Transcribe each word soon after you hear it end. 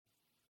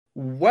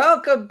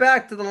Welcome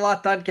back to the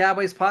Locked On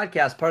Cowboys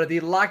podcast, part of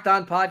the Locked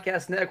On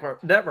Podcast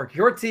Network.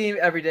 Your team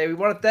every day. We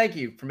want to thank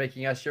you for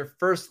making us your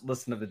first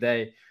listen of the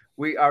day.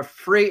 We are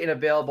free and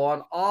available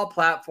on all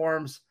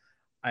platforms.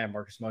 I am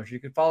Marcus Mosher.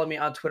 You can follow me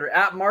on Twitter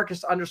at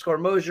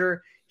Marcus_Mosher.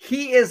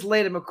 He is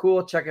Landon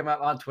McCool. Check him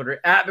out on Twitter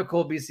at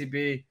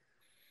McCoolBCB.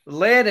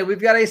 Landon, we've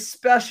got a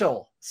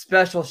special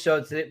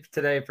show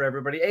today for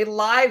everybody, a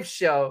live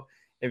show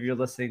if you're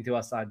listening to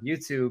us on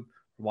YouTube,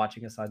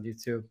 watching us on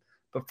YouTube.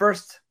 But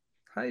first,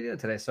 how are you doing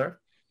today, sir?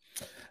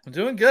 I'm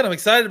doing good. I'm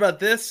excited about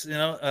this.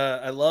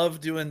 I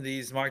love doing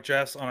these mock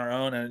drafts on our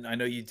own, and I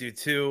know you do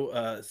too.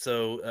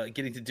 So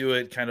getting to do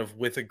it kind of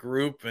with a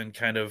group and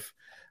kind of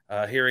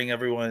hearing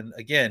everyone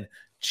again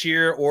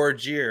cheer or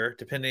jeer,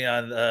 depending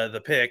on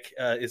the pick,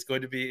 is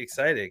going to be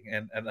exciting.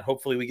 And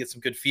hopefully we get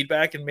some good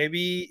feedback and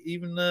maybe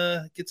even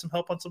get some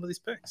help on some of these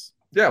picks.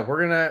 Yeah,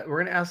 we're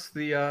gonna ask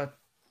the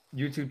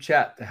YouTube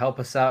chat to help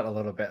us out a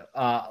little bit.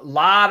 A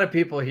lot of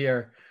people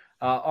here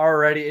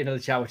already into the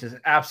chat, which is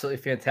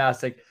absolutely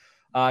fantastic.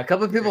 A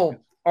couple of people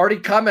already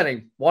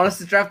commenting, want us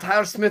to draft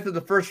Tyler Smith in the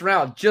first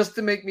round just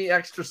to make me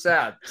extra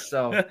sad.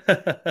 So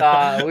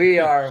we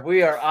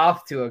are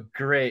off to a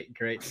great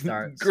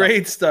start.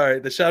 Great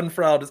start. The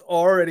Schadenfreude has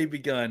already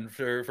begun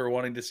for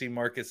wanting to see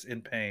Marcus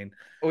in pain.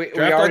 We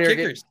already are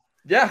kickers.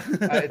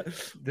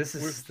 This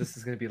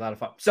is going to be a lot of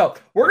fun. So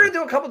we're going to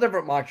do a couple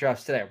different mock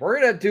drafts today. We're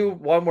going to do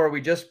one where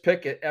we just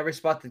pick at every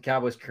spot the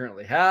Cowboys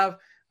currently have.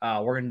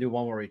 We're going to do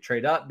one where we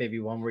trade up, maybe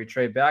one where we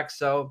trade back.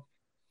 So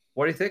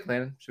what do you think,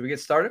 Landon? Should we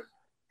get started?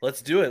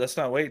 Let's do it. Let's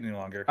not wait any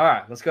longer. All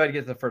right, let's go ahead and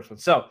get to the first one.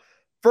 So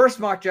first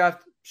mock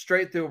draft,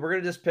 straight through. We're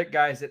going to just pick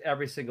guys at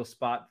every single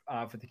spot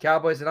for the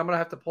Cowboys, and I'm going to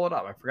have to pull it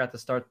up. I forgot to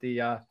start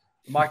the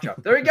mock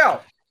draft. There we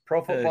go.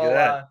 Pro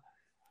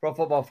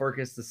Football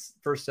Focus, the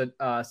first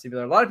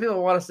simulator. A lot of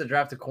people want us to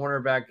draft a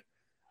cornerback.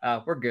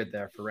 We're good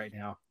there for right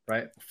now,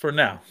 right? For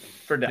now.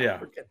 Yeah.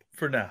 We're good.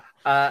 For now.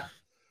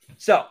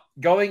 So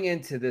going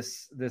into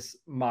this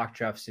mock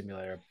draft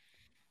simulator,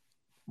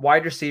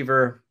 wide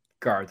receiver,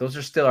 guard. Those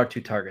are still our two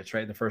targets,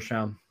 right, in the first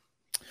round.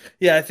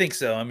 Yeah, I think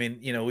so. I mean,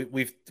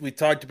 we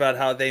talked about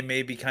how they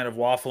may be kind of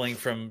waffling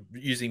from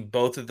using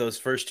both of those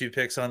first two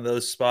picks on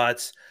those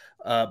spots.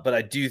 But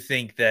I do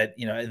think that,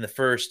 in the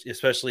first,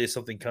 especially if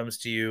something comes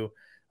to you,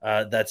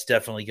 that's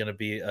definitely going to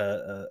be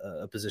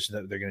a position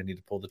that they're going to need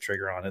to pull the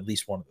trigger on, at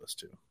least one of those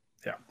two.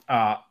 Yeah.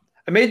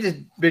 I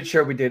made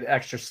sure we did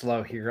extra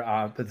slow here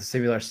with the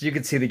simulator so you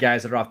can see the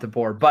guys that are off the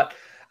board. But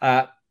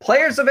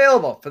players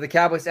available for the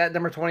Cowboys at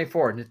number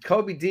 24,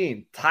 Nakobe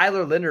Dean,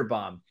 Tyler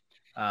Linderbaum,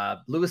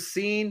 Lewis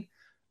Cine,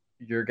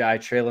 your guy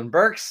Treylon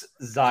Burks,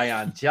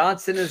 Zion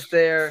Johnson is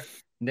there,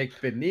 Nick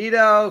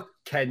Benito,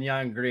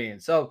 Kenyon Green.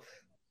 So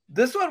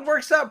this one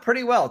works out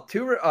pretty well.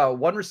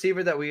 One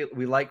receiver that we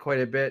like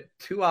quite a bit,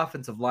 two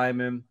offensive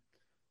linemen.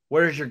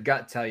 What does your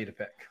gut tell you to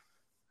pick?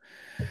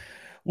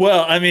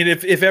 Well, I mean,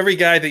 if every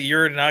guy that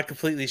you're not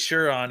completely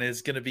sure on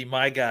is going to be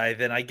my guy,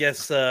 then I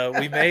guess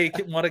we may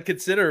want to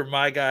consider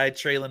my guy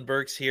Treylon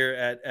Burks here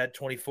at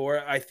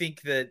 24. I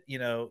think that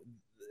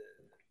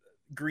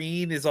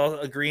Green is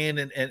all Green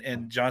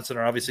and Johnson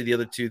are obviously the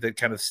other two that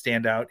kind of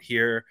stand out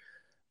here.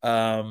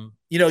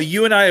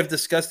 You and I have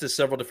discussed this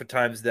several different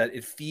times that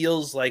it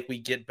feels like we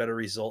get better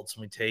results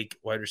when we take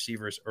wide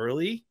receivers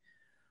early.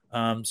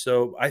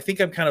 So I think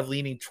I'm kind of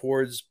leaning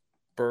towards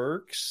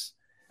Burks.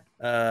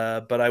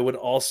 But I would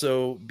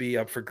also be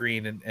up for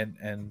Green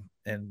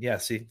and yeah.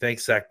 See,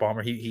 thanks, Zach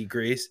Balmer. He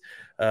agrees.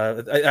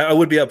 I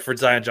would be up for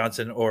Zion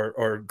Johnson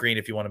or Green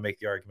if you want to make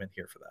the argument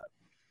here for that.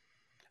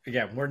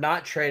 Again, we're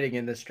not trading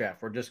in this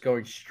draft. We're just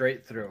going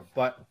straight through.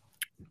 But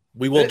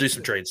we will do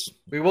some trades.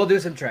 We will do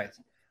some trades.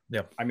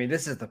 Yeah. I mean,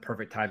 this is the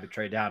perfect time to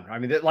trade down. I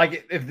mean,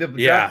 like if the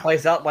draft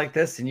plays out like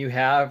this and you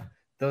have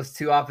those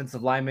two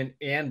offensive linemen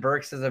and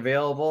Burks is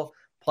available,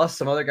 plus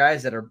some other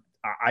guys that are,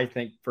 I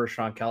think,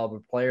 first-round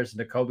caliber players,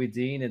 Nakobe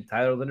Dean and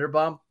Tyler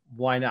Linderbaum,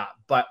 why not?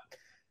 But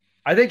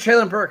I think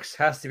Treylon Burks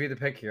has to be the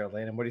pick here,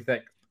 Landon. What do you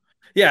think?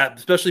 Yeah,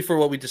 especially for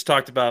what we just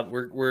talked about.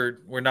 We're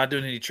not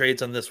doing any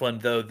trades on this one,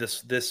 though.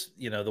 This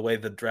the way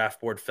the draft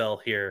board fell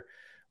here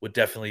would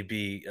definitely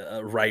be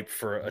ripe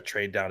for a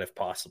trade down if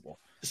possible.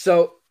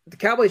 So the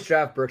Cowboys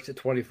draft Burks at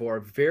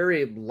 24,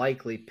 very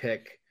likely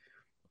pick.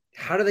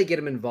 How do they get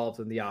him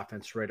involved in the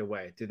offense right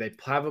away? Do they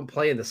have him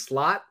play in the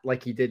slot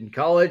like he did in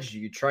college? Do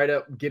you try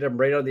to get him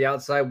right on the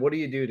outside? What do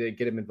you do to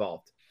get him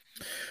involved?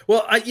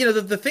 Well,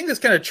 the thing that's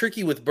kind of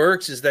tricky with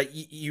Burks is that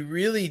you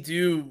really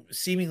do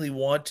seemingly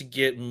want to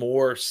get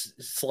more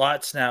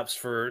slot snaps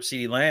for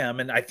CeeDee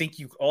Lamb. And I think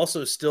you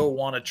also still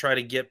want to try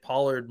to get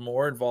Pollard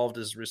more involved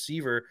as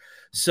receiver.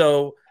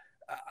 So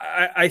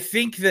I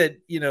think that,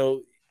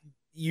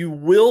 you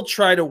will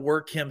try to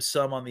work him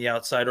some on the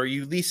outside, or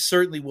you at least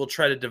certainly will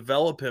try to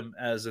develop him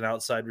as an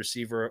outside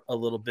receiver a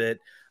little bit.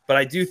 But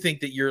I do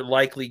think that you're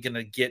likely going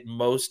to get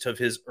most of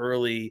his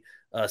early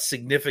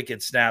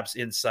significant snaps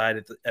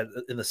inside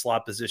in the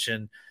slot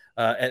position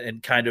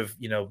and kind of,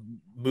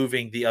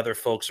 moving the other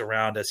folks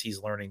around as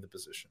he's learning the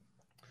position.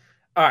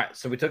 All right,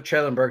 so we took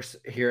Traylon Burks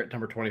here at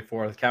number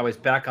 24. The Cowboys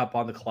back up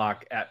on the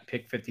clock at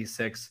pick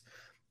 56.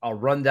 I'll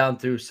run down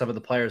through some of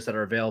the players that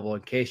are available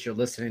in case you're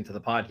listening to the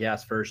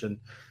podcast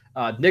version.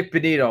 Nick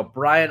Benito,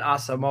 Brian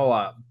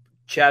Asamoah,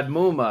 Chad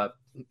Muma,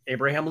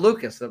 Abraham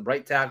Lucas, the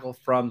right tackle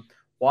from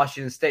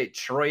Washington State,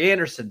 Troy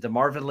Anderson,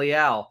 DeMarvin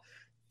Leal,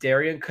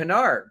 Darian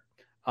Kennard,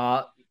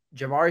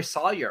 Jamari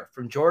Sawyer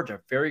from Georgia,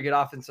 very good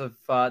offensive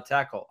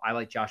tackle. I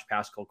like Josh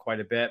Pascal quite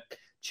a bit.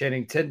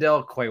 Channing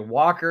Tyndall, Quay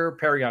Walker,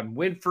 Perion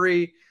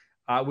Winfrey.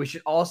 We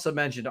should also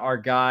mention our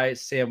guy,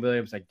 Sam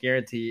Williams. I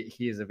guarantee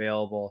he is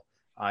available.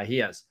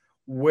 He is.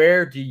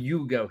 Where do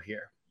you go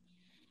here?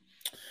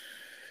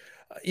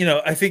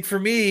 I think for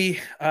me,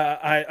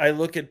 I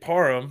look at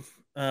Parham.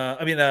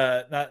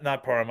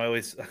 Not Parham. I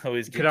always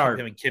get Kennard.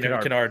 him and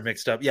Kennard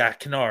mixed up. Yeah,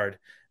 Kennard.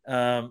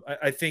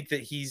 I think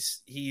that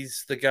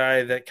he's the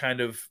guy that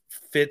kind of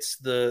fits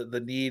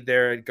the need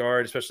there at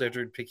guard, especially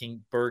after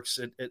picking Burks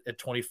at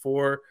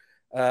 24.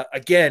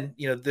 Again,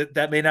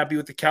 that may not be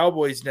what the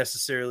Cowboys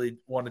necessarily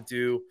want to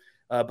do,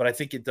 but I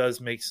think it does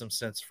make some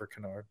sense for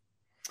Kennard.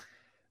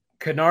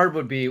 Kennard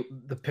would be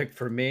the pick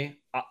for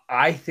me.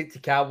 I think the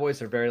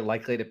Cowboys are very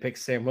likely to pick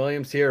Sam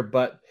Williams here,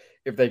 but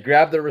if they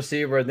grab the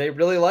receiver and they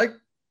really like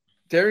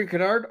Darian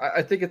Kennard,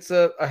 I think it's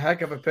a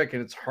heck of a pick,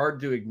 and it's hard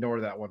to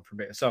ignore that one for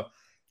me. So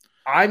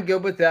I'm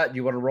good with that.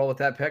 You want to roll with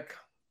that pick?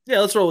 Yeah,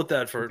 let's roll with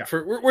that.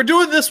 We're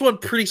doing this one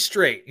pretty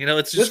straight.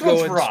 It's just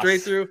going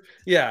straight through.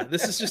 Yeah,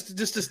 this is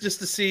just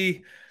to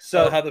see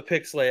how the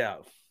picks lay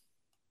out.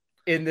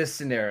 In this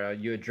scenario,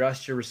 you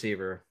address your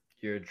receiver,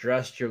 you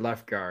address your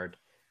left guard.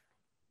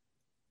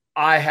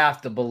 I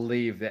have to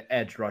believe that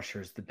edge rusher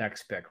is the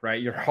next pick,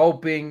 right? You're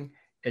hoping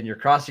and you're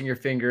crossing your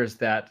fingers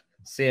that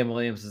Sam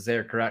Williams is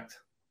there, correct?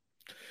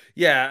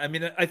 Yeah, I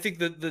mean, I think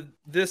that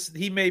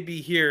he may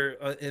be here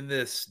in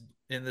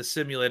the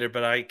simulator,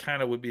 but I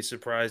kind of would be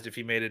surprised if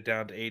he made it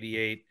down to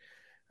 88.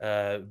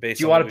 Do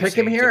you want to pick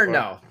him here or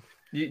no?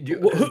 Do you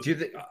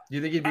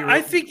think he'd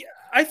be?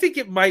 I think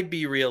it might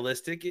be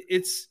realistic.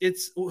 It's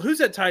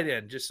who's at tight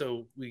end, just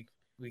so we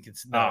can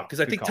know,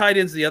 because I think tight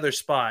end's the other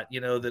spot.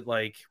 That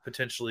like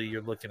potentially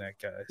you're looking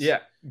at guys. Yeah,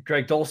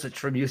 Greg Dulcich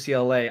from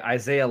UCLA,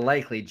 Isaiah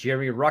Likely,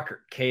 Jeremy Ruckert,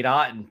 Cade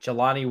Otton,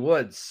 Jelani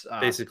Woods.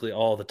 Basically,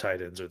 all the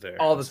tight ends are there.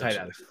 All the tight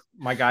ends.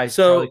 My guy,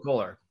 Charlie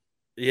Kohler.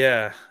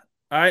 Yeah,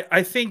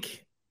 I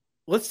think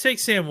let's take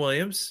Sam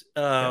Williams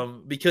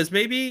because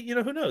maybe,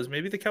 who knows?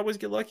 Maybe the Cowboys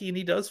get lucky and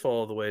he does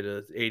fall all the way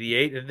to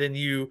 88. And then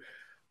you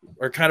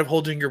are kind of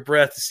holding your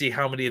breath to see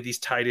how many of these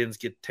tight ends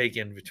get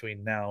taken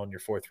between now and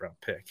your 4th round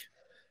pick.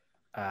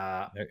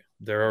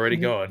 They're already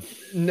going.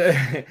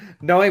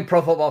 Knowing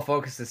Pro Football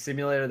Focus'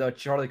 simulator, though,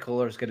 Charlie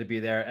Kohler is going to be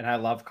there. And I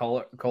love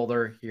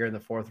Kohler here in the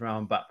 4th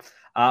round. But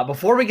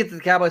before we get to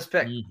the Cowboys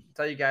pick, I'll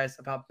tell you guys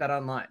about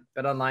BetOnline.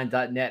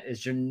 BetOnline.net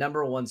is your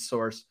number one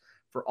source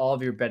for all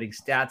of your betting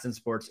stats and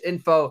sports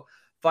info.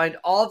 Find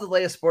all of the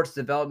latest sports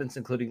developments,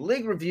 including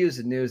league reviews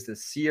and news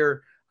this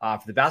year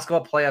for the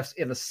basketball playoffs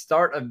and the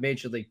start of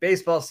Major League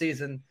Baseball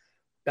season.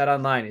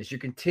 BetOnline is your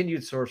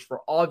continued source for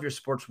all of your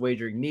sports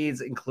wagering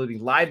needs,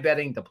 including live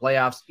betting, the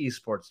playoffs,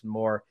 esports, and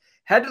more.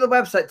 Head to the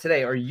website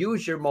today or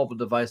use your mobile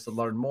device to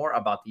learn more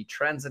about the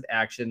trends in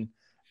action.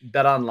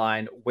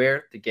 BetOnline,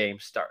 where the game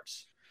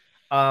starts.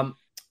 A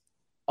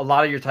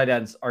lot of your tight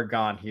ends are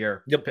gone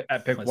here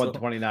at pick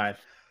 129.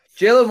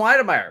 Jalen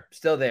Weidemeyer,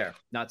 still there.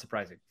 Not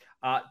surprising.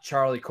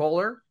 Charlie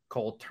Kohler,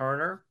 Cole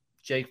Turner,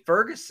 Jake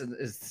Ferguson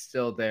is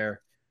still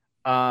there.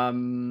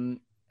 Anybody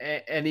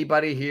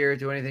here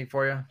do anything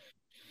for you?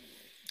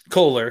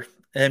 Kohler.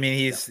 I mean,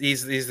 he's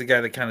the guy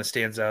that kind of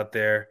stands out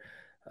there.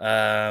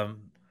 By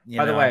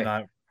the way,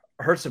 I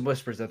heard some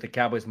whispers that the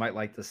Cowboys might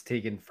like this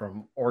Teagan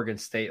from Oregon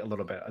State a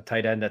little bit, a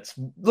tight end that's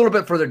a little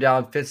bit further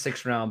down, 5th,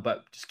 6th round,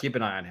 but just keep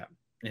an eye on him.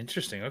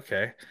 Interesting.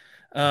 Okay.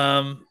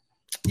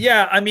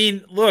 Yeah, I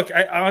mean, look,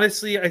 I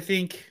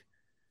think,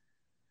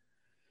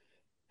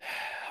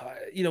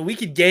 we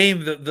could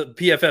game the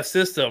PFF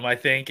system, I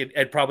think,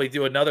 and probably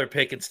do another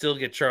pick and still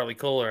get Charlie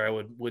Kohler. I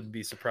wouldn't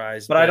be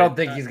surprised. But I don't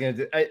think he's going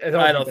to do – I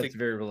don't think it's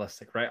very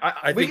realistic,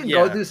 right? We can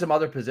go through some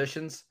other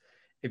positions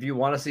if you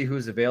want to see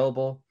who's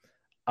available.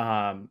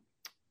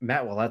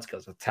 Matt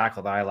Waletzko's a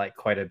tackle that I like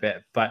quite a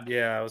bit. But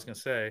yeah, I was going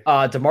to say.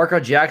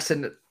 DeMarco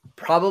Jackson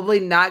probably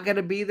not going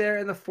to be there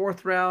in the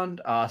 4th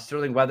round.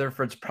 Sterling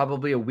Weatherford's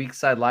probably a weak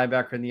side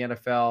linebacker in the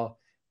NFL.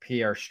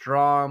 Pierre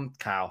Strong,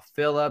 Kyle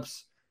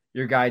Phillips,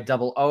 your guy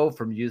Double O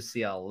from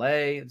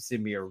UCLA,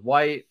 Zamir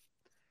White.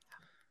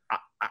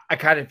 I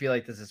kind of feel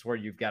like this is where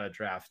you've got to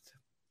draft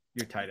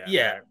your tight end.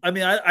 Yeah, right? I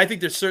mean, I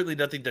think there's certainly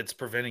nothing that's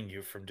preventing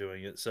you from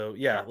doing it. So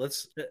yeah,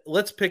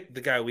 let's pick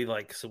the guy we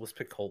like. So let's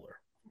pick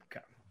Kohler.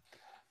 Okay.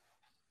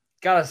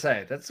 Gotta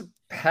say, that's a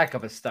heck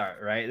of a start,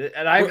 right?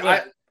 And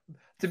I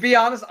to be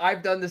honest,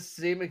 I've done the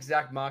same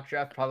exact mock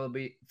draft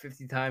probably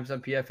 50 times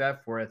on PFF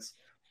where it's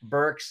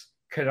Burks,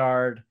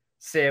 Kennard,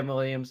 Sam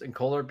Williams, and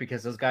Kohler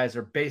because those guys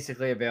are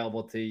basically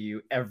available to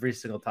you every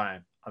single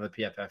time on the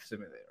PFF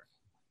simulator.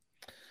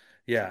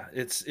 Yeah,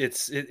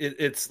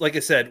 it's like I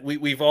said,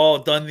 we've all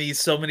done these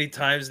so many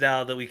times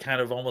now that we kind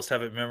of almost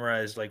have it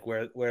memorized, like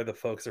where the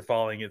folks are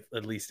falling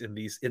at least in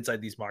these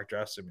inside these mock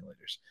draft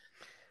simulators.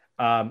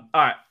 All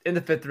right, in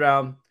the fifth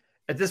round,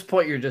 at this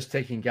point, you're just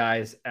taking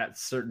guys at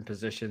certain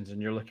positions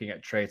and you're looking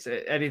at traits.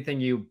 Anything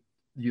you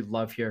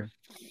love here?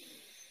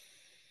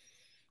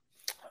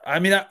 I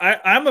mean,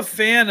 I'm a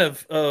fan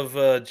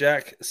of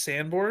Jack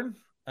Sanborn.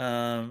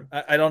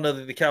 I don't know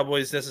that the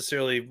Cowboys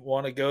necessarily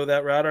want to go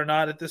that route or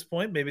not at this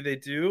point. Maybe they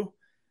do.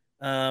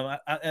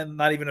 I'm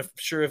not even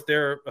sure if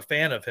they're a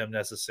fan of him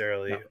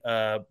necessarily.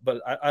 No.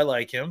 But I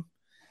like him.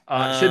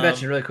 Should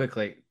mention really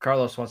quickly,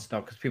 Carlos wants to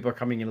know because people are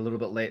coming in a little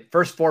bit late.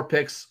 First four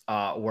picks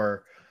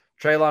were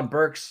Treylon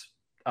Burks,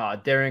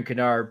 Darian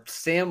Kinnard,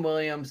 Sam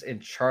Williams,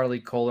 and Charlie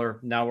Kolar.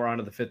 Now we're on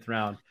to the fifth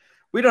round.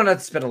 We don't have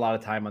to spend a lot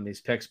of time on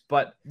these picks,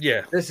 but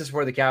yeah, this is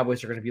where the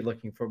Cowboys are going to be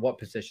looking for what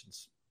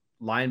positions?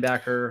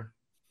 Linebacker,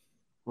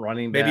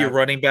 running back. Maybe a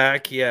running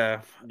back,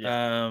 yeah.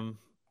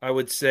 I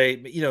would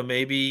say,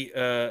 maybe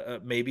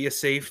a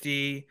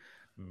safety,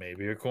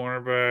 maybe a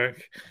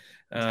cornerback.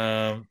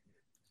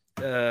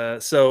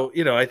 So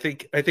I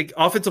think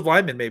offensive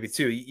lineman maybe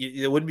too.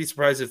 You wouldn't be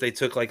surprised if they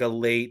took like a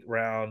late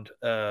round,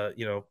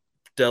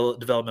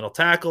 developmental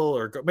tackle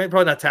or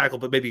probably not tackle,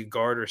 but maybe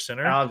guard or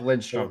center. Alec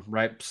Lindstrom,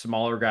 right?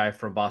 Smaller guy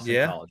from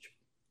Boston College.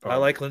 I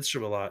like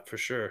Lindstrom a lot for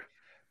sure.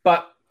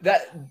 But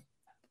that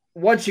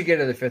once you get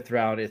to the fifth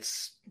round,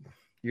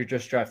 you're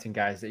just drafting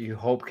guys that you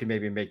hope can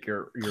maybe make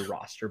your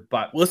roster.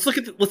 But let's look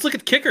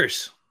at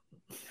kickers.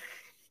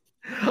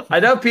 I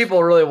know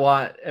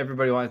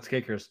everybody wants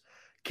kickers.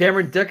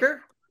 Cameron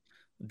Dicker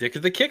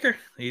the kicker.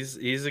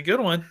 He's a good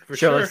one for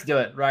sure. Sure, let's do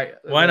it. Right?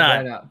 Why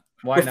not?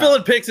 We're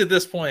filling picks at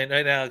this point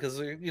right now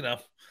because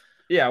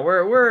Yeah,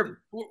 we're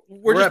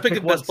just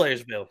picking best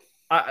players, Bill.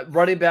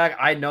 Running back.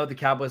 I know the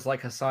Cowboys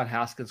like Hassan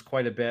Haskins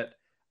quite a bit.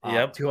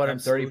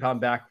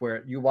 230-pound back.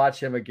 Where you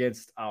watch him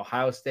against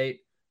Ohio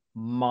State,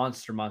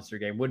 monster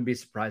game. Wouldn't be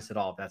surprised at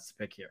all if that's the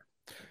pick here.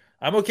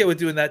 I'm okay with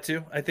doing that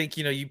too. I think,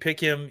 you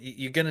pick him,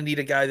 you're going to need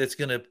a guy that's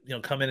going to,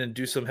 come in and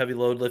do some heavy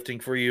load lifting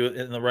for you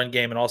in the run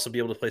game and also be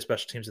able to play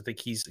special teams. I think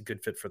he's a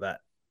good fit for that.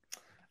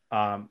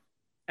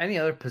 Any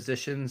other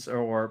positions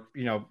or,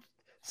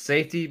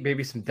 safety,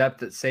 maybe some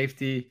depth at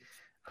safety,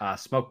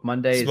 Smoke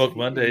Monday.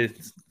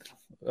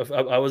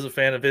 I was a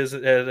fan of his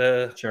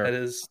at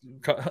his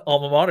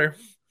alma mater.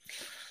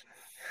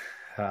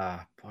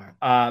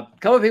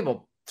 Couple of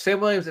people.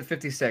 Sam Williams at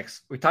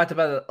 56. We talked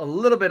about it a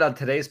little bit on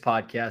today's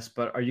podcast,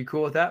 but are you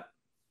cool with that?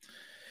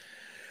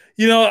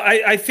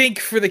 I think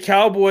for the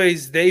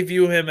Cowboys, they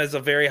view him as a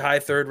very high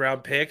third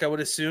round pick, I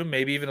would assume,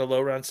 maybe even a low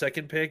round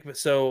second pick. But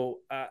so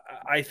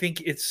I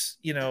think it's,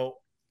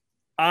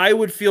 I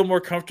would feel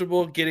more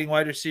comfortable getting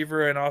wide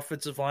receiver and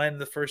offensive line in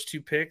the first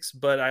two picks,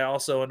 but I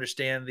also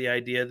understand the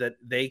idea that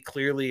they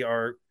clearly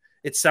are.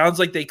 It sounds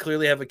like they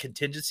clearly have a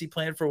contingency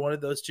plan for one of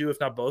those two, if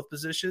not both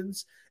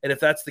positions. And if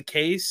that's the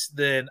case,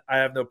 then I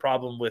have no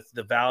problem with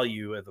the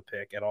value of the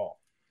pick at all.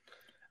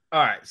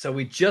 All right. So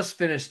we just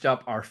finished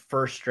up our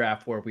first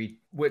draft where we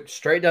went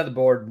straight down the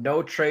board,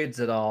 no trades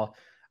at all.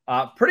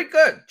 Pretty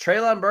good.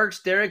 Treylon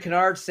Burks, Darian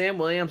Kinnard, Sam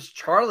Williams,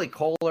 Charlie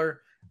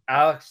Kolar,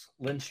 Alex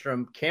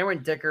Lindstrom,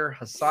 Cameron Dicker,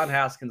 Hassan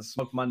Haskins,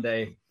 Smoke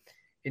Monday,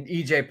 and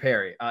EJ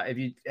Perry. If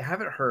you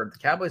haven't heard, the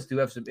Cowboys do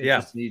have some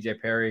interest in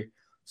EJ Perry.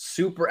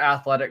 Super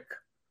athletic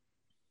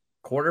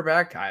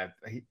quarterback.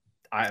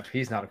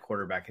 He's not a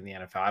quarterback in the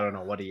NFL. I don't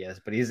know what he is,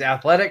 but he's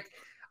athletic.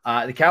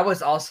 The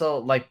Cowboys also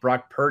like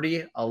Brock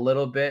Purdy a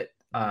little bit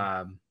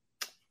from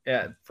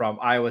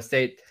Iowa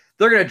State.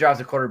 They're going to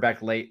draft a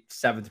quarterback late,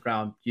 7th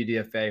round,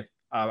 UDFA.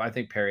 I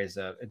think Perry is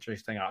an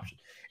interesting option.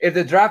 If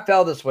the draft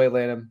fell this way,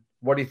 Landon,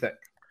 what do you think?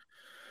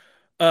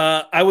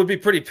 I would be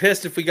pretty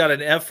pissed if we got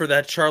an F for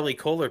that Charlie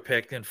Kolar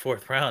pick in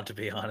 4th round, to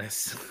be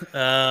honest.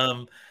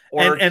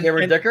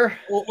 Cameron Dicker?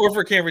 Or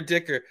for Cameron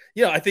Dicker.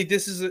 I think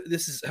this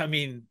is, I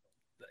mean,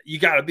 you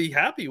got to be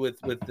happy with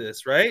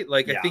this, right?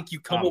 Like, I think you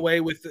come away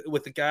with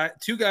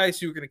two guys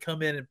who are going to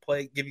come in and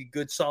give you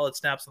good solid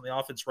snaps on the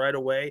offense right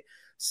away.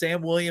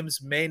 Sam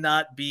Williams may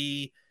not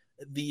be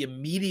the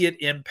immediate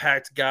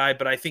impact guy,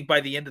 but I think by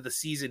the end of the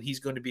season,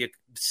 he's going to be a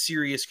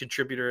serious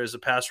contributor as a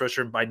pass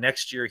rusher. And by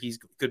next year, he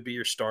could be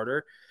your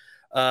starter.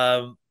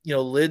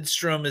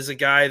 Lindstrom is a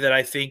guy that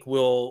I think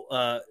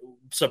will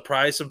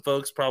surprise some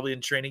folks probably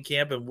in training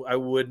camp. And I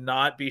would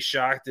not be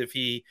shocked if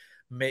he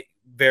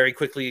very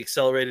quickly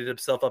accelerated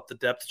himself up the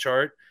depth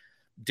chart.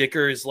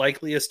 Dicker is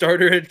likely a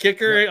starter at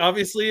kicker,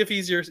 obviously, if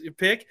he's your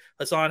pick.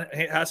 Hassan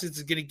Haskins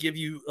is going to give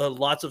you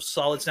lots of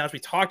solid snaps. We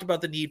talked about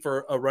the need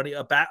for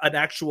an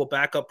actual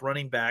backup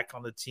running back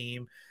on the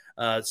team,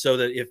 so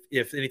that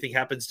if anything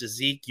happens to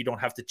Zeke, you don't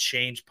have to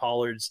change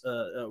Pollard's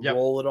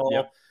role at all.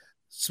 Yep.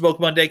 Smoke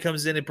Monday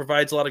comes in and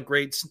provides a lot of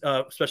great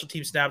special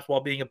team snaps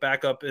while being a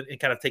backup and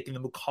kind of taking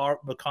the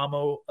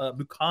Mukamu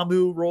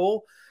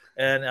role.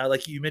 And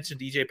like you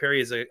mentioned, EJ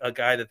Perry is a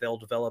guy that they'll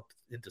develop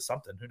into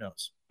something. Who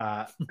knows?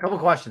 A couple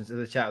questions in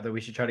the chat that we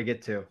should try to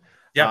get to.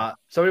 Yeah.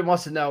 Somebody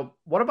wants to know,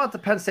 what about the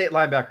Penn State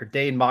linebacker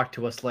Dane Mock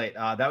to us late?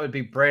 That would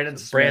be Brandon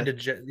Smith.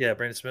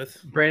 Brandon Smith.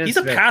 Brandon He's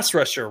a Smith. pass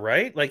rusher,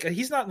 right? Like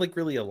he's not like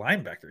really a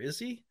linebacker, is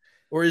he?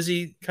 Or is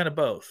he kind of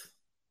both?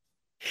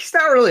 He's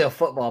not really a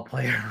football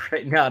player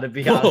right now, to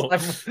be Whoa.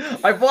 honest.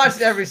 I've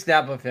watched every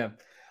snap of him.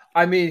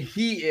 I mean,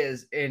 he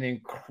is an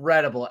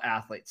incredible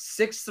athlete.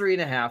 6'3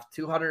 and a half,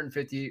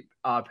 250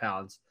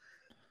 pounds,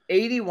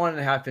 81 and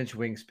a half inch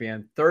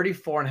wingspan,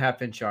 34 and a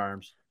half inch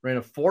arms, ran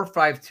a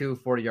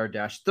 4.52 40-yard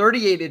dash,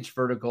 38-inch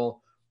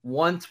vertical,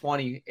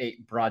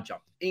 128 broad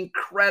jump.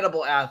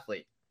 Incredible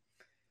athlete.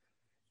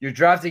 You're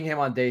drafting him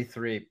on day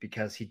 3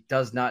 because he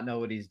does not know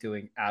what he's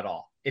doing at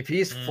all. If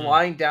he's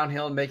flying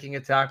downhill and making a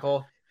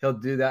tackle, he'll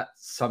do that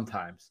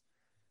sometimes.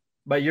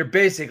 But you're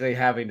basically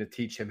having to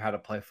teach him how to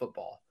play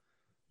football.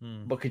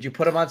 But could you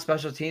put him on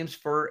special teams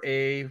for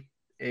a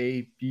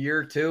year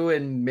or two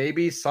and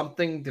maybe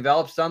something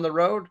develops down the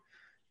road?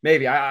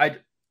 Maybe.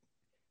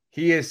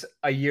 He is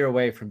a year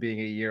away from being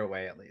a year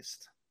away at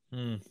least.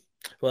 Well,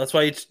 that's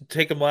why you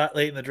take him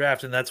late in the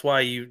draft, and that's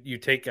why you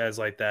take guys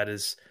like that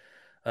is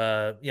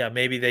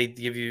maybe they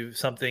give you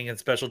something in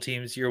special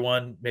teams year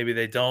 1, maybe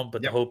they don't,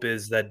 but the hope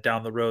is that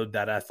down the road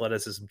that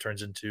athleticism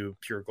turns into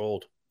pure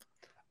gold.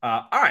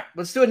 All right,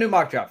 let's do a new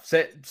mock draft.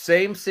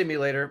 Same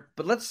simulator,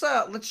 but let's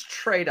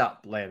trade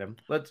up, Landon.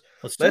 Let's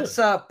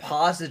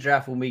pause the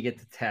draft when we get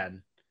to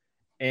 10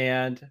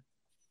 and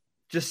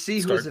just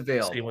see who's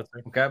available.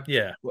 Okay.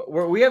 Yeah.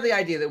 We have the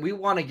idea that we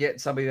want to get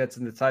somebody that's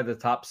inside the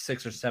top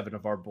 6 or 7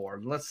 of our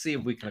board. Let's see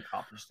if we can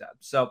accomplish that.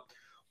 So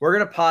we're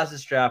going to pause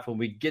this draft when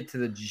we get to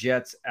the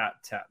Jets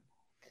at 10.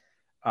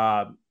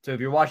 So if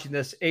you're watching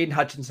this, Aiden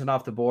Hutchinson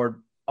off the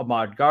board,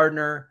 Ahmad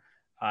Gardner.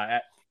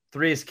 At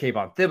 3 is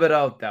Kayvon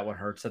Thibodeau. That one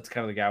hurts. That's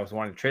kind of the guy I was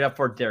wanting to trade up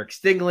for. Derek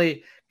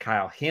Stingley,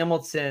 Kyle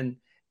Hamilton,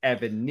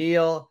 Evan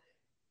Neal,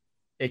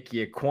 Ike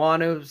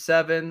Ekwonu,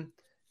 7,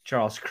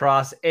 Charles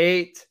Cross,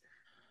 8,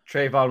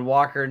 Trayvon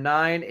Walker,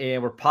 9,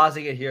 and we're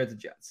pausing it here at the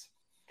Jets.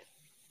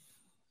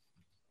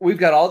 We've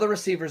got all the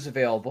receivers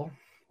available.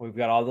 We've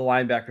got all the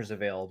linebackers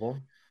available.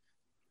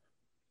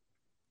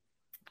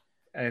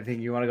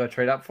 Anything you want to go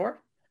trade up for?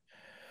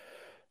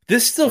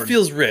 This still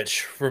feels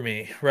rich for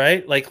me,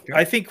 right? Like,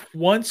 I think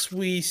once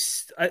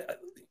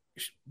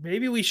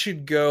maybe we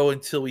should go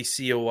until we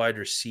see a wide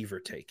receiver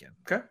taken.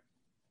 Okay.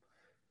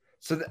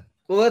 So,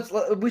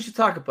 we should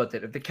talk about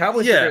that. If the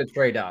Cowboys are going to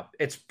trade up,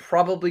 it's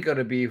probably going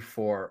to be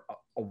for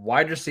a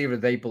wide receiver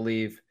they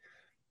believe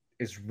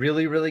is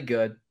really, really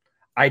good.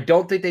 I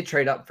don't think they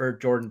trade up for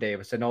Jordan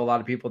Davis. I know a lot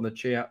of people in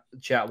the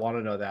chat want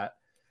to know that.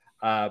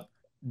 Not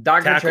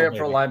going to trade up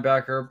for a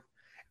linebacker.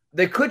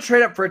 They could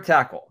trade up for a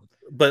tackle.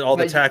 But all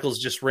the tackles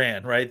just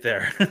ran right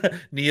there.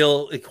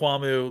 Neal,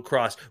 Ekwonu,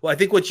 Cross. Well, I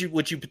think what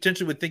you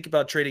potentially would think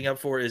about trading up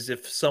for is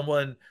if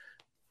someone,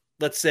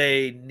 let's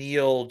say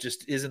Neal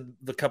just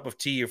isn't the cup of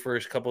tea for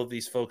a couple of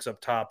these folks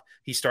up top,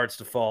 he starts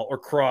to fall. Or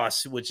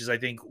Cross, which is I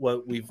think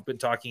what we've been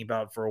talking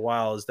about for a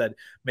while, is that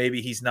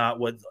maybe he's not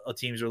what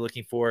teams are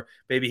looking for.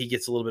 Maybe he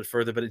gets a little bit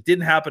further, but it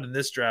didn't happen in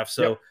this draft.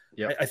 So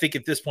I think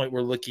at this point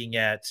we're looking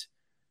at,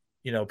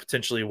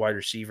 potentially a wide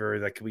receiver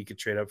that we could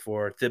trade up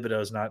for.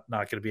 Thibodeau is not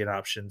going to be an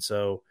option.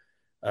 So,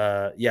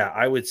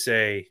 I would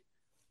say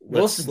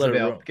Wilson's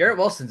available. Garrett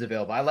Wilson's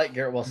available. I like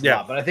Garrett Wilson a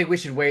lot, but I think we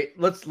should wait.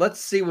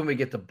 Let's see when we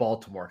get to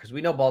Baltimore because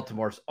we know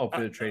Baltimore's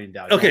open to trading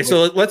down. Okay,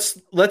 so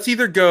let's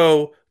either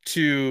go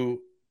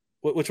to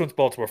which one's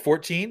Baltimore?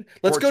 14.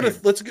 Let's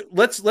 14. Go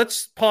to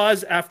let's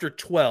pause after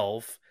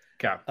 12.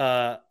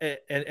 Okay.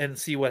 And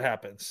see what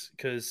happens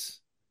because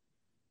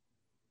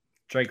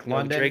Drake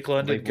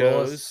London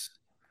goes. Willis.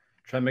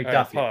 Trey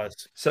McDuffie.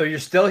 Pause. So you're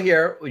still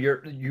here.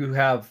 You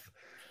have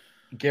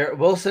Garrett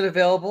Wilson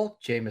available,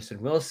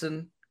 Jamison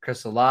Wilson,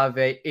 Chris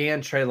Olave,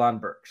 and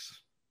Treylon Burks.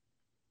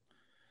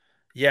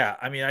 Yeah,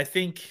 I mean, I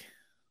think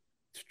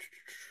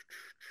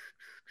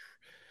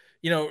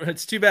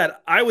it's too bad.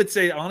 I would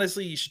say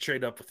honestly, you should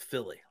trade up with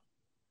Philly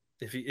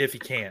if you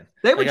can.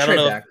 They would trade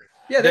back.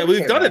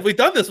 We've done it. We've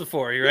done this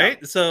before, right?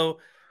 Yeah. So.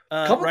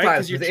 A couple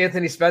times with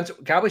Anthony Spencer.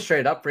 Cowboys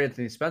traded up for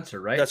Anthony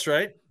Spencer, right? That's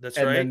right.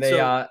 And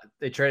then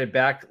they traded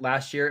back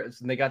last year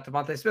and they got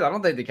Devontae Smith. I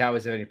don't think the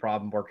Cowboys have any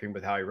problem working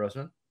with Howie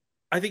Roseman.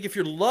 I think if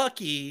you're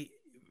lucky,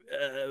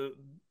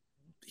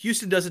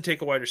 Houston doesn't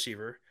take a wide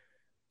receiver.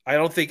 I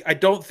don't think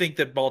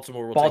that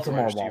Baltimore will take a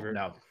wide receiver.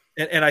 No.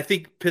 And I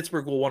think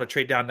Pittsburgh will want to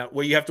trade down. Now,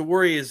 what you have to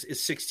worry is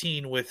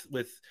 16 with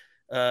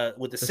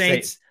the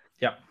Saints.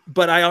 Yeah,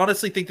 but I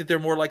honestly think that they're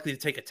more likely to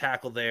take a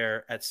tackle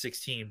there at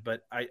 16.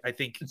 But I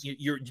think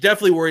you're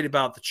definitely worried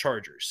about the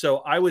Chargers. So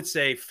I would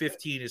say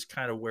 15 is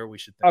kind of where we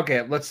should think.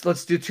 Okay,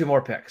 let's do 2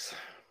 more picks.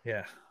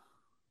 Yeah.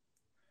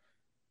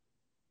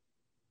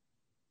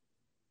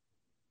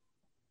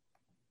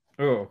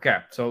 Oh, okay.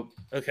 So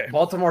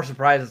Baltimore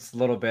surprised us a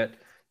little bit.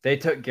 They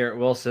took Garrett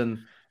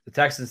Wilson. The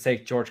Texans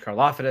take George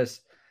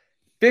Karlaftis.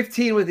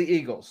 15 with the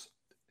Eagles.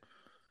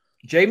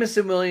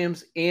 Jamison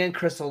Williams and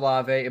Chris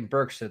Olave and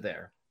Burks are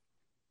there.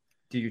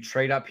 Do you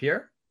trade up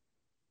here?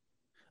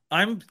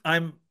 I'm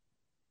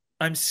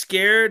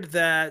scared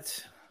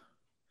that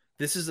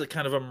this is a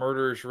kind of a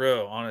murderer's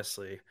row,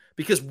 honestly,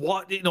 because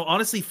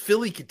honestly,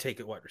 Philly could take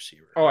a wide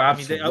receiver. Oh, I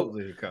mean,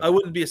 absolutely. I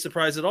wouldn't be a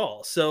surprise at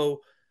all.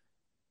 So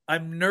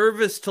I'm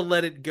nervous to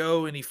let it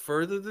go any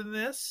further than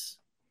this.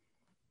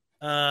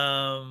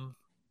 And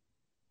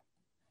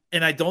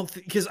I don't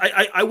think, because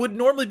I would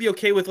normally be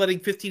okay with letting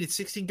 15 and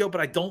 16 go, but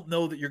I don't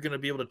know that you're going to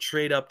be able to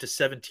trade up to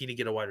 17 to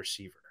get a wide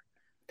receiver.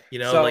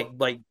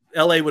 Like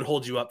LA would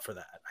hold you up for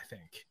that, I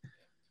think.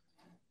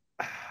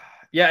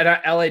 Yeah,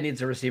 and LA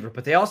needs a receiver,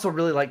 but they also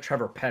really like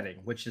Trevor Penning,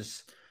 which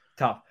is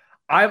tough.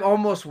 I'm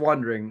almost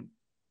wondering.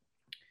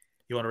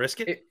 You want to risk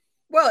it?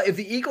 Well, if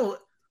the Eagles,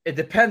 it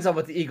depends on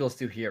what the Eagles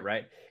do here,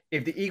 right?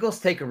 If the Eagles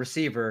take a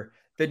receiver,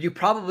 then you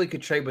probably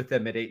could trade with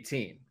them at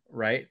 18,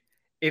 right?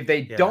 If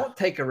they don't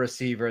take a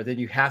receiver, then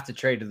you have to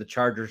trade to the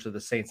Chargers or the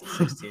Saints at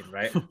 16,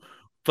 right?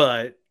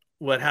 But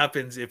what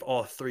happens if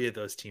all three of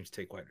those teams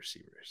take wide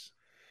receivers?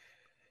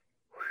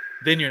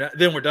 Then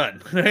we're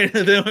done. Right?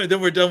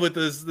 then we're done with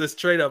this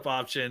trade up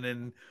option,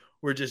 and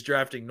we're just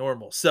drafting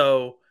normal.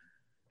 So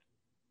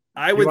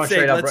I would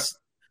say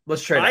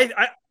let's trade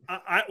up.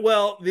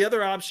 Well, the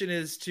other option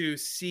is to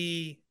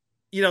see,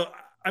 the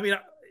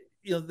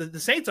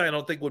Saints I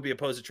don't think would be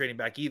opposed to trading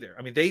back either.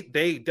 I mean,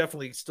 they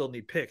definitely still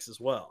need picks as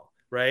well,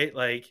 right?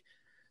 Like,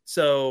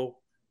 so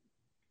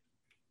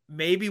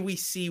maybe we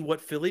see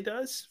what Philly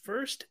does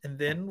first, and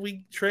then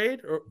we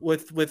trade or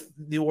with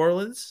New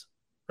Orleans,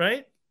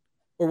 right?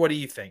 Or what do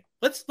you think?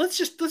 Let's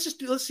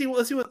see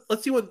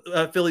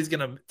what Philly's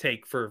gonna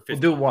take for 50.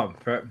 We'll do one.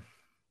 Right?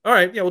 All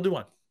right, yeah, we'll do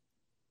one.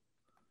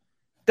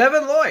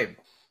 Devin Lloyd.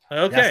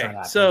 Okay,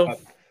 so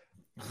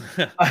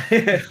do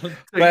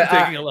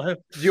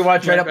you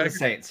want to trade up with the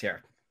Saints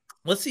here?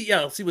 Let's see.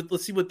 Yeah, let's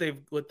see what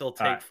they'll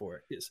take for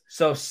it. Yes.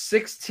 So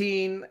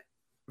 16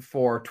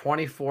 for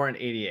 24 and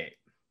 88.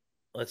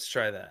 Let's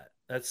try that.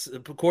 That's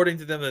according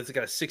to them. That's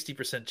got a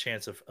 60%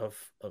 chance of.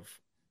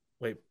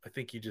 Wait, I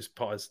think you just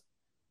paused.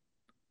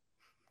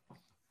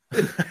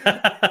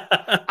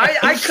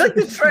 I clicked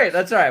the trade.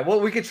 That's all right.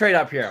 Well, we could trade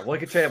up here. We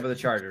could trade up with the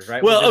Chargers,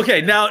 right? Well,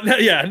 okay. Now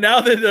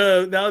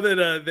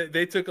that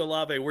they took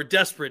Olave, we're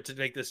desperate to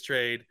make this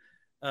trade.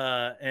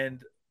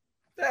 And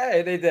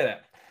hey, they did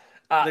it.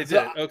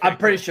 Okay, I'm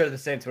pretty sure the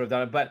Saints would have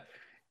done it, but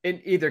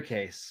in either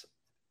case,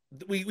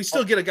 we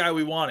still get a guy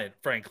we wanted,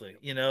 frankly.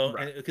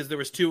 Right. Because there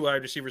was 2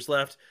 wide receivers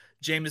left.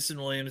 Jameson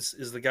Williams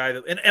is the guy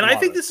that, and I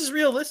think this is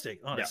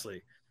realistic,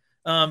 honestly.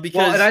 Yeah.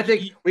 Because and I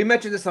think we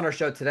mentioned this on our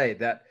show today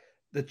that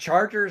the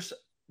Chargers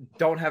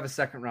don't have a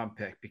second round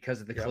pick because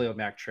of the Khalil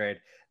Mack trade.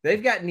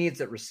 They've got needs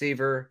at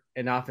receiver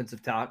and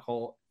offensive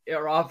tackle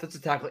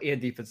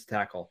and defensive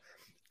tackle.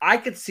 I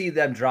could see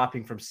them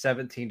dropping from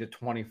 17 to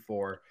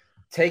 24,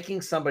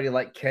 taking somebody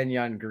like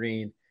Kenyon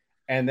Green,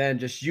 and then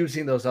just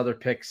using those other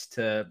picks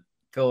to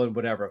fill in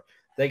whatever.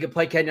 They could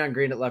play Kenyon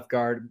Green at left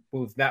guard,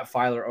 move Matt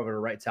Filer over to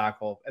right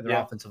tackle, and their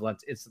offensive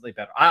line's instantly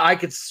better. I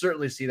could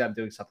certainly see them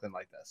doing something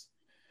like this.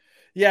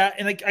 Yeah,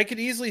 and I could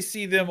easily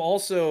see them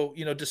also,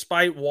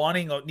 despite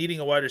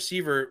needing a wide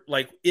receiver,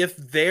 like if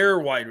their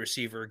wide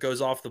receiver goes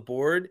off the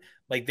board,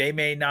 like they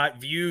may not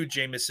view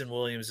Jameson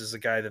Williams as a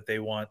guy that they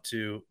want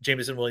to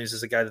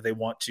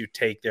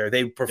take there.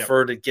 They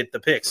prefer to get the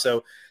pick.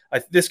 So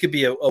this could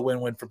be a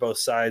win-win for both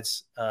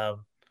sides. I'd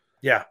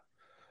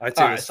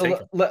say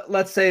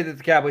let's say that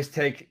the Cowboys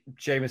take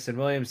Jameson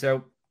Williams.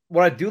 So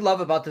what I do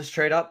love about this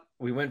trade up,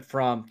 we went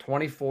from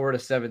 24 to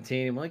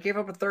 17 and we only gave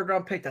up a 3rd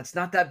round pick. That's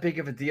not that big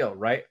of a deal,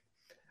 right?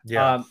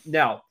 Yeah.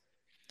 Now,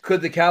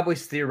 could the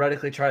Cowboys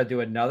theoretically try to do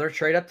another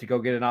trade up to go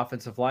get an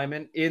offensive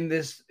lineman in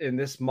this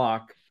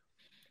mock?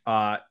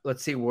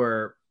 Let's see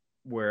where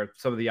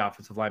some of the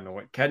offensive linemen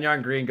went.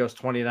 Kenyon Green goes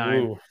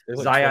 29.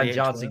 Zion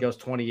Johnson goes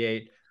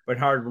 28.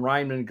 Bernhard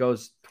Raimann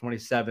goes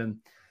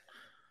 27.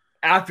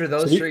 After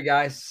those 3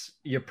 guys,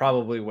 you're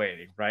probably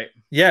waiting, right?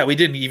 Yeah, we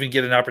didn't even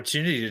get an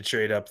opportunity to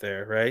trade up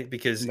there, right?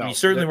 Because you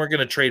certainly weren't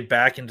going to trade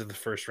back into the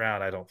first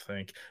round, I don't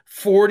think.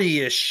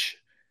 40-ish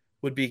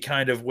would be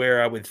kind of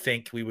where I would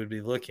think we would be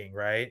looking,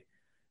 right?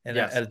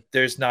 And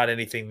there's not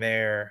anything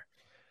there.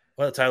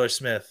 Well, Tyler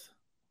Smith.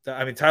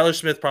 I mean, Tyler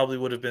Smith probably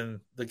would have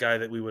been the guy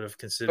that we would have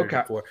considered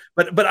before.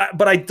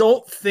 But I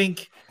don't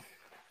think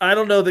 – I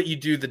don't know that you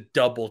do the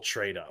double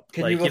trade up.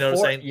 You know what I'm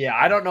saying? Yeah,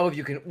 I don't know if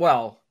you can –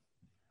 well –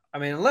 I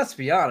mean, let's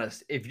be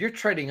honest. If you're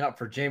trading up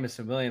for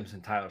Jameson Williams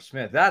and Tyler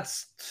Smith,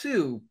 that's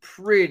 2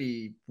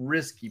 pretty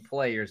risky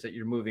players that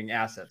you're moving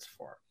assets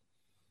for.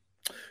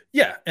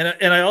 Yeah, and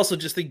I also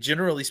just think,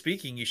 generally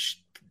speaking, you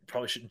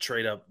probably shouldn't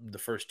trade up the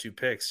first 2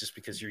 picks just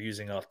because you're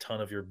using a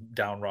ton of your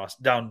down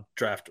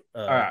draft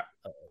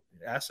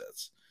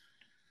assets.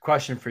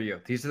 Question for you: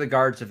 these are the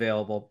guards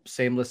available,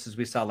 same list as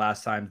we saw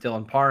last time.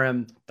 Dylan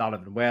Parham,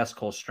 Donovan West,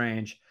 Cole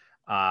Strange.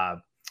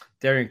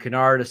 Darian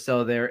Kennard is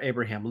still there.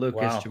 Abraham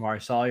Lucas,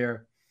 Jamari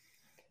Sawyer.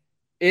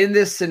 In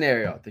this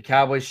scenario, the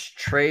Cowboys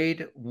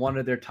trade one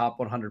of their top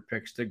 100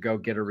 picks to go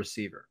get a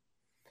receiver.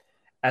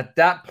 At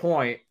that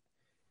point,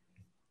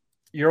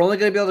 you're only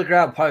going to be able to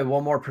grab probably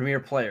one more premier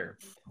player.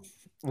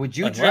 Would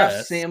you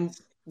draft Sam?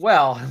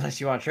 Well,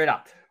 unless you want to trade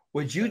up.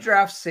 Would you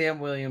draft Sam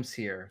Williams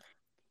here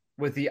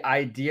with the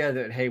idea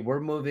that, hey, we're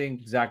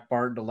moving Zach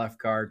Barton to left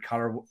guard.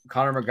 Connor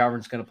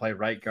McGovern's going to play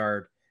right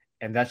guard.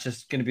 And that's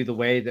just going to be the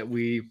way that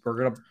we're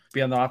going to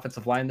be on the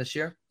offensive line this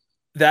year.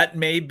 That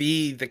may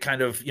be the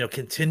kind of,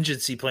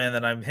 contingency plan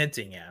that I'm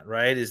hinting at,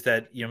 right? Is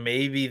that,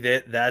 maybe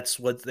that's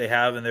what they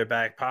have in their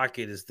back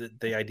pocket, is that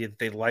the idea that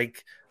they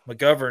like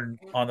McGovern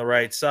on the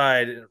right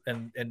side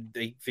and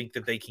they think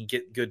that they can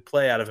get good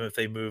play out of him if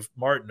they move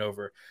Martin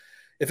over.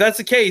 If that's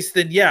the case,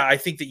 then yeah, I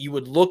think that you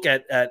would look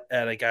at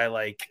a guy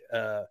like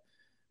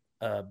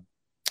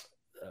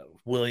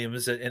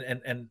Williams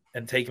and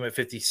take him at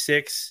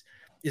 56.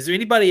 Is there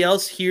anybody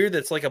else here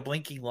that's like a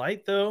blinking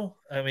light, though?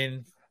 I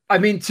mean,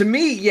 to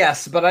me,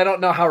 yes, but I don't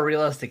know how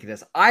realistic it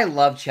is. I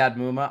love Chad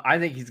Muma. I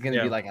think he's going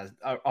to be like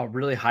a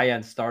really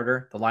high-end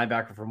starter, the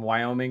linebacker from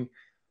Wyoming.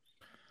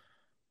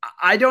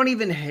 I don't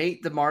even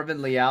hate the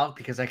Marvin Leal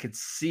because I could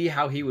see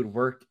how he would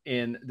work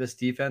in this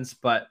defense.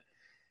 But,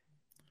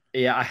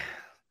 yeah,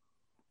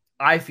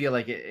 I feel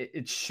like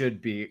it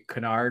should be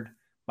Kennard.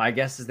 My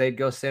guess is they'd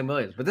go Sam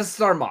Williams. But this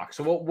is our mock.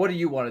 So what do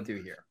you want to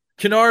do here?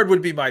 Kennard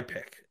would be my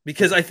pick.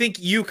 Because I think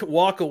you could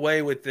walk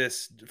away with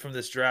from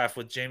this draft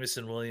with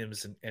Jameson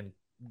Williams and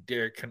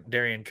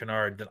Darian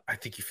Kennard, then I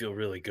think you feel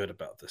really good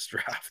about this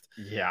draft.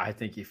 Yeah, I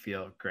think you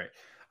feel great.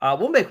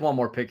 We'll make one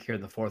more pick here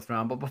in the 4th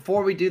round. But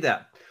before we do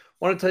that, I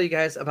want to tell you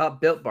guys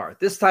about Built Bar.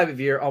 This time of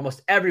year,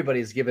 almost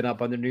everybody's given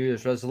up on their New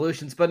Year's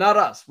resolutions, but not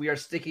us. We are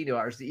sticking to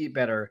ours to eat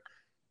better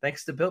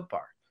thanks to Built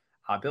Bar.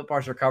 Built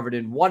Bars are covered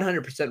in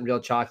 100% real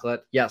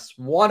chocolate. Yes,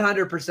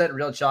 100%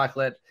 real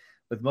chocolate,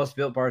 with most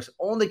Built Bars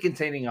only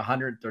containing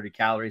 130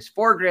 calories,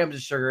 4 grams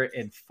of sugar,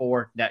 and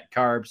 4 net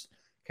carbs.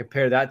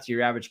 Compare that to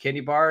your average candy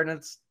bar, and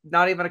it's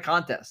not even a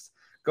contest.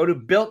 Go to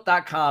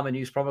Built.com and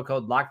use promo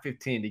code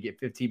LOCK15 to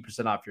get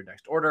 15% off your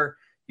next order.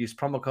 Use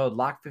promo code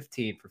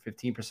LOCK15 for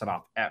 15%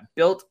 off at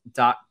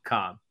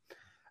Built.com.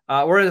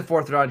 We're in the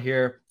 4th round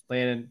here,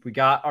 Landon. We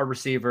got our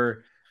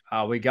receiver.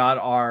 We got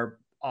our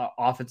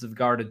offensive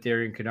guard at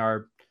Darian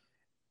Kennard.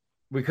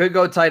 We could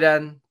go tight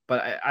end,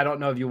 but I don't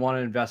know if you want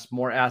to invest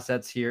more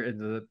assets here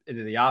into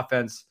the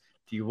offense.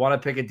 Do you want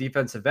to pick a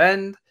defensive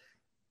end?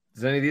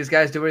 Does any of these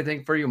guys do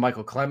anything for you?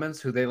 Michael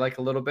Clemens, who they like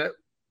a little bit.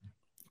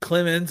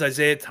 Clemens,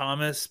 Isaiah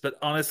Thomas, but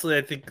honestly,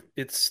 I think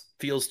it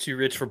feels too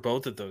rich for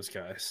both of those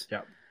guys.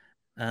 Yeah.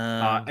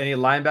 Any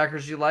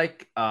linebackers you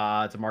like?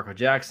 DeMarco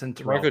Jackson.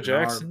 DeMarco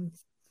Jackson.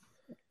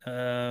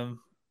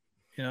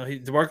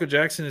 DeMarco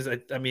Jackson is.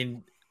 I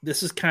mean,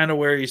 this is kind of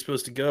where he's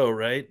supposed to go,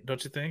 right?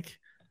 Don't you think?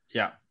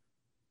 Yeah.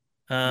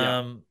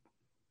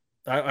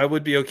 I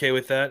would be okay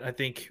with that. I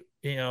think,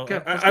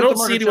 okay, I don't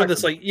see anyone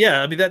that's like,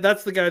 I mean,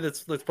 that's the guy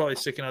that's probably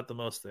sticking out the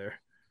most there.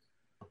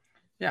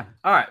 Yeah.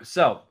 All right.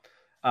 So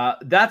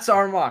that's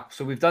our mock.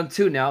 So we've done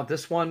 2 now.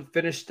 This one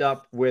finished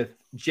up with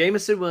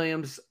Jameson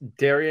Williams,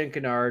 Darian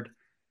Kennard,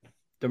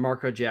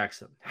 DeMarco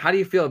Jackson. How do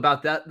you feel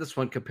about this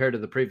one compared to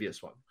the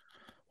previous one?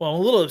 Well,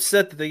 I'm a little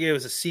upset that they gave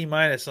us a C- on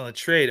the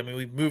trade. I mean,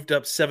 we moved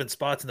up 7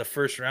 spots in the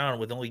 1st round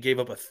with only gave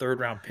up a 3rd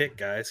round pick,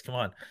 guys. Come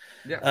on.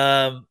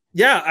 Yeah.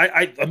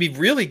 I mean,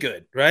 really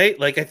good, right?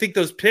 Like, I think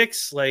those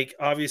picks, like,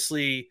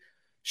 obviously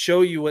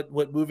show you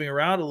what moving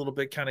around a little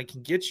bit kind of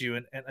can get you.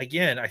 And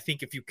again, I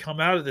think if you come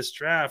out of this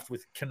draft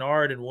with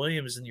Kennard and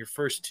Williams in your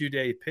first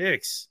 2-day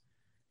picks,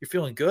 you're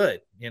feeling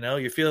good.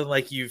 You're feeling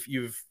like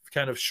you've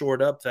kind of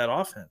shored up that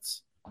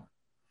offense.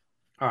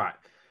 All right.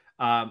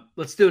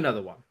 Let's do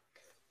another one.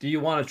 Do you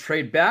want to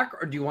trade back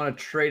or do you want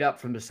to trade up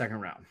from the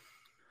 2nd round?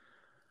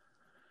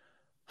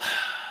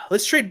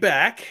 Let's trade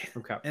back.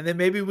 Okay. And then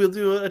maybe we'll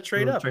do a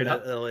trade up at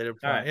a later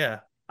point. All right. Yeah.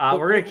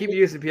 We're going to keep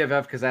using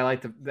PFF because I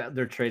like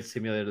their trade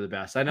simulator the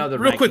best. I know the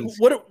real rankings.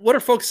 Quick. What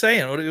are folks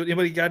saying?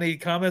 Anybody got any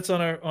comments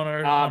on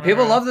our?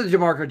 People love the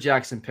DeMarco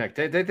Jackson pick.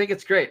 They think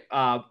it's great.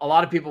 A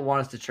lot of people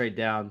want us to trade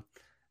down.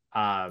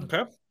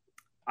 Okay.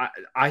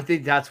 I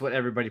think that's what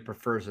everybody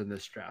prefers in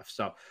this draft.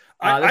 So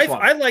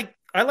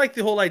I like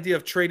the whole idea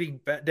of trading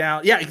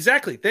down. Yeah,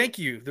 exactly. Thank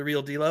you, the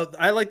real deal.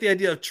 I like the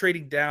idea of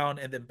trading down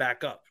and then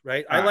back up.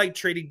 Right. I like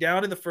trading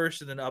down in the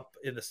 1st and then up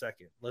in the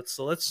 2nd. Let's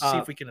see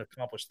if we can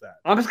accomplish that.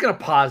 I'm just gonna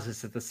pause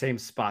this at the same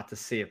spot to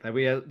see it like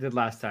we did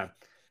last time.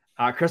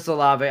 Chris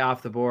Olave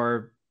off the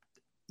board.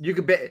 You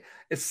could bet.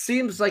 It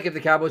seems like if the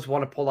Cowboys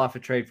want to pull off a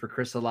trade for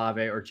Chris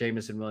Olave or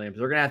Jameson Williams,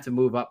 they're gonna have to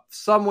move up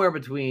somewhere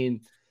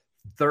between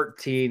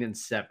 13 and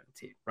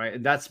 17, right?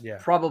 And that's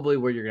probably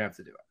where you're gonna have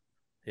to do it.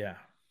 Yeah,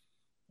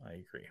 I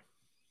agree.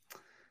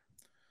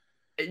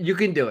 You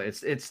can do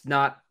it. It's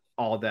not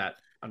all that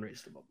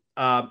unreasonable.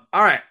 All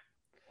right.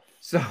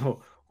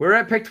 So we're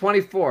at pick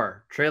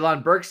 24.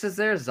 Treylon Burks is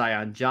there.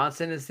 Zion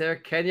Johnson is there.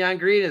 Kenyon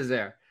Green is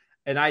there.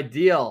 An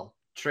ideal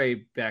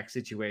trade back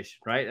situation,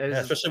 right? Yeah,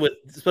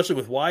 especially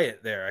with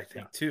Wyatt there, I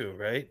think too,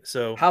 right?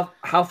 So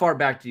how far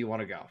back do you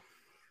want to go?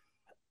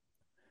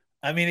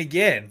 I mean,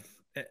 again,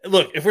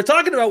 look, if we're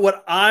talking about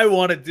what I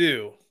want to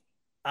do,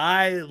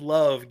 I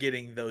love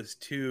getting those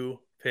 2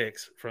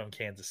 picks from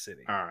Kansas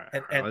City. All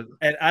right.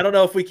 And I don't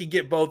know if we can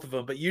get both of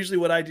them, but usually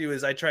what I do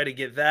is I try to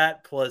get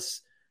that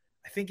plus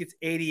I think it's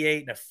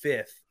 88 and a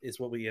 5th is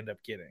what we end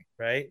up getting,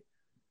 right?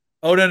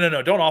 Oh,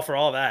 no. Don't offer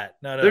all that.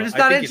 No. They're just I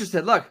not think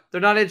interested. Look,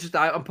 they're not interested.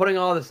 I'm putting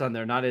all this on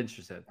there. Not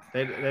interested.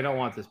 They don't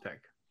want this pick.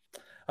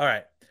 all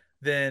right.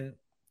 Then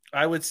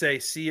I would say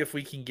see if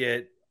we can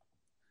get.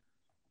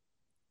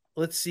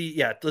 Let's see.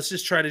 Yeah, let's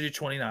just try to do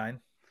 29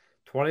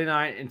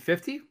 29 and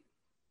 50.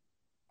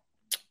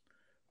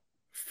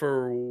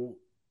 for.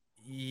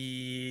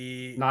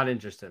 Not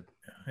interested.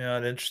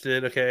 Not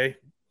interested. Okay.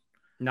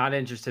 Not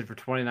interested for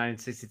 29 and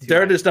 62.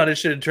 They're just not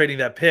interested in trading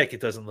that pick.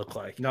 It doesn't look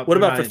like. Nope, what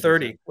they're about not for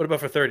 30? interested. What about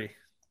for 30?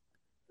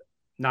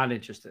 Not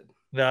interested.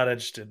 Not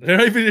interested. They're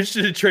not even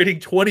interested in trading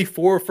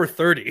 24 for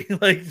 30.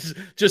 Like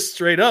just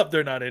straight up,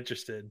 they're not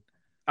interested.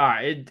 All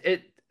right.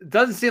 It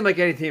doesn't seem like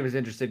any team is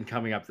interested in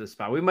coming up to this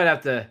spot. We might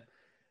have to.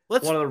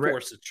 Let's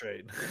force a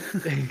trade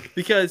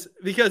because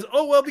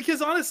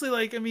honestly,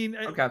 like I mean,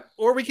 okay.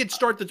 Or we could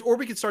start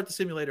the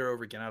simulator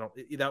over again.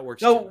 That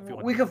works. No,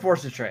 we can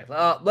force a trade.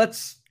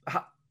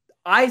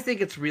 I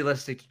think it's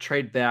realistic to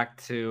trade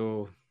back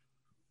to.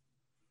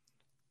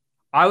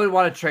 I would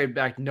want to trade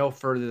back no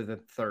further than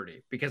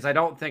 30 because I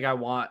don't think I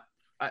want.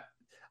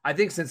 I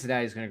think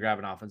Cincinnati is going to grab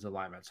an offensive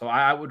lineman, so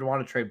I would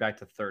want to trade back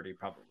to 30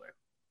 probably.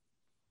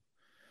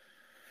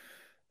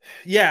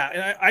 Yeah,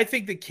 and I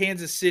think that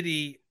Kansas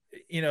City.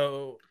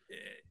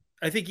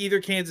 I think either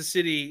Kansas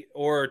City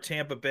or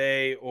Tampa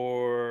Bay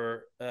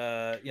or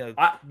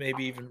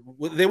maybe even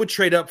they would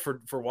trade up for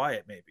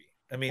Wyatt maybe.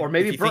 I mean, or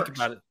maybe if you think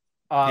about it.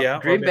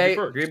 Green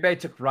Bay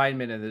took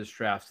Reinman in this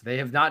draft. They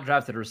have not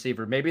drafted a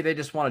receiver. Maybe they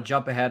just want to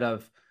jump ahead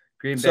of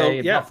Green Bay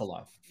and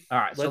Buffalo. All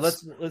right, so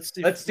let's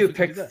do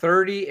pick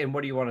 30. And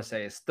what do you want to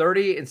say? Is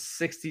 30 and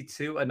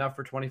 62 enough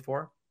for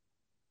 24?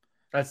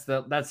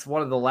 That's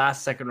one of the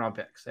last second round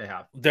picks they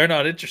have. They're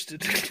not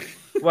interested.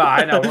 Well,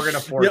 I know we're gonna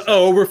force it.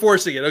 Oh, we're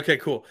forcing it. Okay,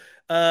 cool.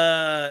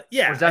 Or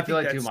does that feel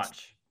like too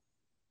much?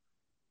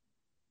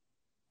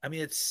 I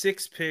mean, it's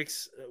 6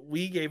 picks.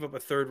 We gave up a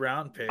 3rd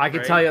round pick. I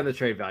can tell you on the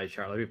trade value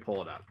chart. Let me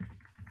pull it up.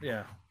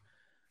 Yeah.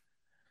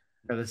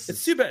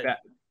 It's too bad.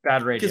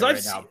 Bad radio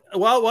now.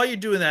 While you're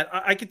doing that,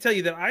 I can tell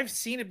you that I've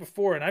seen it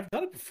before, and I've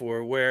done it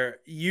before, where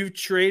you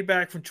trade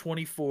back from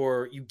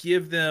 24, you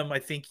give them, I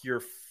think,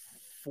 your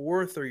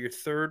 4th or your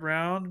 3rd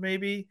round,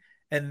 maybe,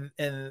 and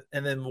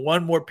then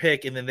one more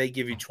pick, and then they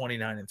give you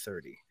 29 and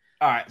 30.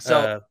 All right.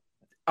 So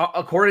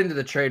according to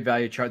the trade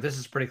value chart, this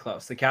is pretty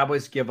close. The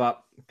Cowboys give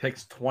up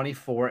picks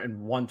 24 and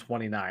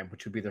 129,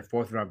 which would be their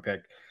 4th round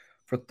pick,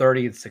 for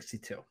 30 and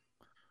 62.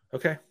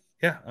 Okay.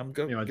 Yeah, I'm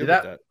good. You want to do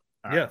that?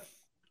 Yeah. Right.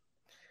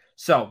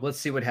 So let's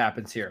see what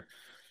happens here.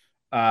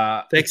 They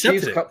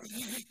accepted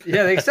it.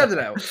 They accepted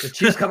it. The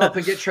Chiefs come up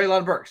and get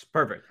Treylon Burks.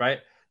 Perfect, right?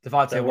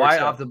 Devontae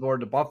Wyatt off the board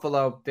to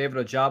Buffalo.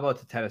 David Ojabo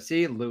to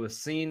Tennessee. Lewis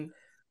Cine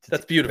to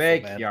That's beautiful,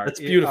 man. That's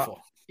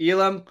beautiful.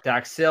 Elam,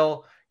 Dax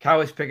Hill,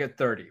 Cowboys pick at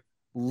 30.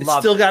 It's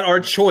still got our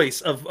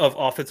choice of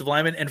offensive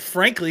linemen. And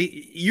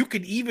frankly, you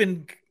could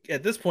even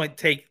at this point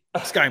take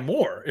Sky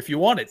Moore if you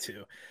wanted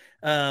to.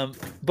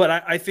 But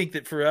I think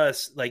that for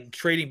us, like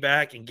trading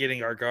back and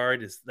getting our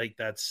guard is like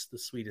that's the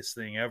sweetest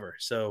thing ever.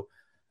 So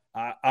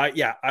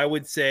I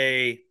would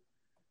say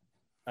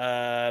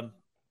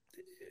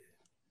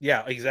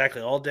yeah,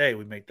 exactly. All day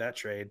we make that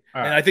trade.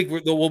 All and right. I think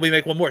we'll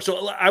make one more.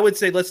 So I would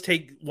say let's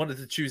take one of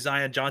the two,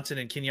 Zion Johnson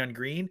and Kenyon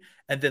Green,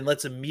 and then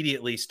let's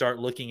immediately start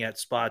looking at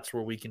spots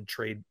where we can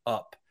trade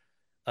up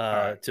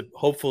to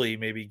hopefully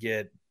maybe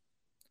get.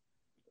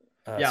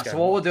 So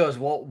what we'll do is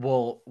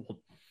we'll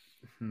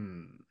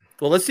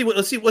Well, let's see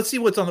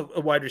what's on the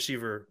wide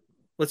receiver.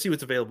 Let's see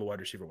what's available wide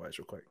receiver wise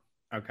real quick.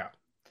 Okay.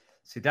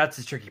 See, that's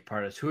the tricky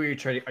part is who are you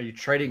trading? Are you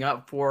trading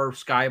up for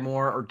Sky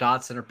Moore or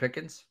Dotson or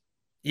Pickens?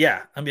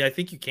 Yeah, I mean, I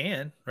think you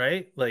can,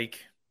 right? Like,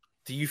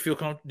 do you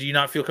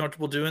not feel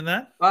comfortable doing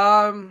that?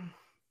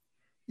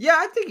 Yeah,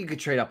 I think you could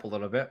trade up a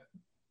little bit.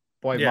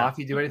 Boy,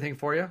 Mafi do anything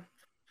for you?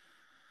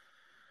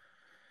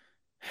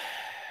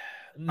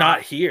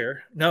 Not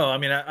here. No, I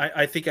mean,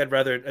 I think I'd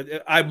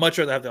much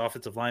rather have the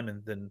offensive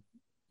lineman than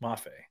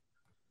Mafe.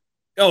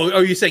 Oh,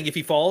 are you saying if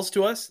he falls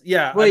to us?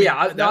 Yeah. Well,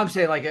 I'm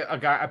saying like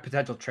a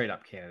potential trade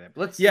up candidate.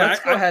 Let's go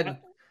ahead.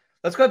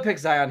 Let's go ahead and pick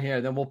Zion here,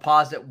 and then we'll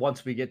pause it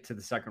once we get to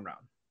the second round.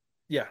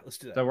 Yeah, let's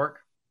do that. Does that work?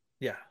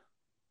 Yeah.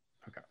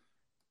 Okay.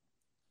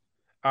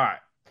 All right.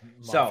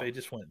 Mafe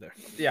just went there.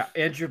 Yeah,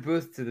 Andrew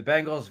Booth to the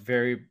Bengals,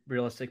 very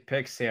realistic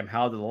pick. Sam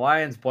Howell to the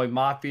Lions. Boy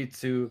Mafe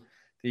to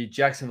the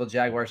Jacksonville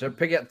Jaguars. They're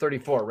picking at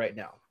 34 right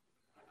now.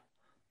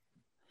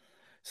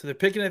 So they're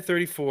picking at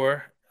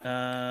 34.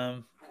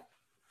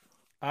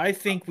 I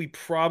think we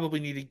probably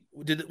need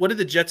to. What did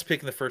the Jets pick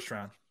in the first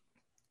round?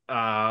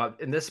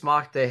 In this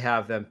mock, they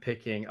have them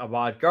picking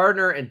Ahmad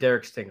Gardner and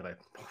Derek Stingley.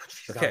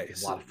 Okay,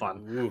 a lot of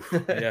fun. Oof,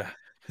 yeah,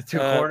 the two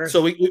corners.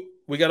 So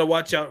we got to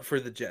watch out for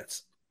the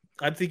Jets.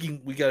 I'm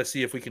thinking we got to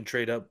see if we can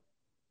trade up.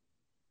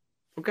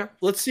 Okay,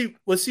 let's see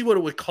what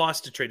it would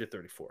cost to trade at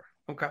 34.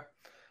 Okay,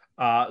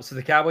 so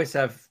the Cowboys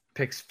have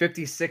picks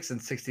 56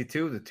 and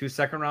 62, the 2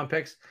 second-round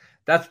picks.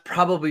 That's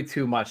probably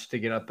too much to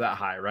get up that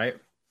high, right?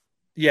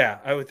 Yeah,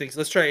 I would think so.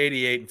 Let's try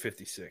 88 and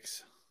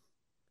 56.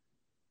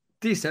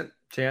 Decent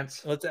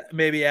chance. Let's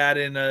maybe add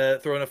in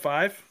throw in a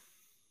 5.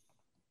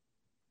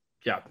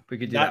 Yeah, we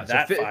could do Not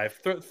that. that five.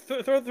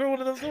 Throw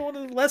one of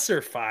the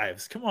lesser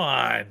fives. Come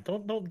on,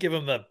 don't give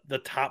him the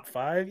top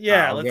five.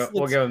 Yeah,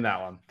 we'll give him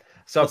that one.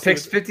 So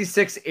picks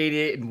 56,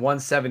 88, and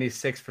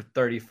 176 for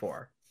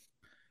 34.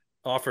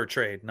 Offer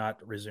trade, not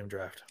resume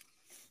draft.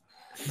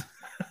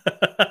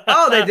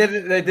 Oh, they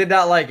did. They did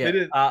not like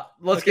it.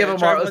 Let's give them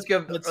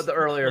the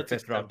earlier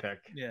fifth round pick.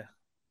 Yeah.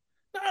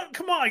 No,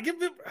 come on, give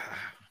them.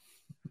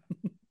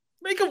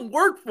 Make them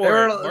work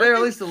for it. They're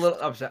at least a little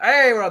upset.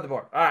 Hey, we're on the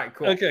board. All right,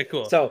 cool. Okay,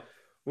 cool. So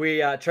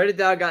we traded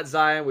down, got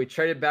Zion. We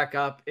traded back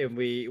up, and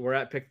we're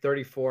at pick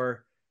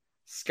 34.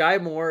 Sky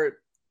Moore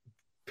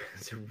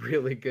is a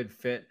really good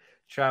fit.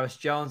 Travis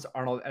Jones,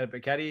 Arnold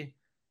Ebiketie.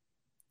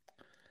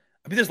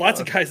 I mean, there's lots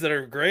of guys that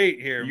are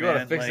great here. You got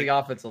to fix the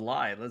offensive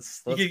line.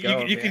 Let's go.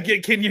 You could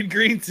get Kenyon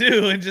Green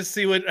too, and just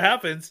see what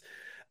happens.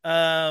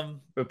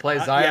 We play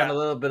Zion a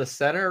little bit of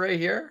center right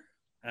here.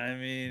 I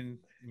mean,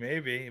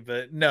 maybe,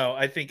 but no.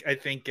 I think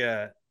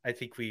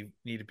we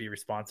need to be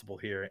responsible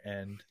here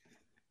and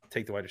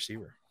take the wide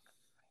receiver.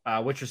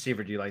 Which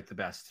receiver do you like the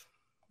best?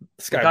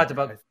 Sky talked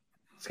about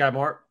Sky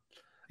Moore.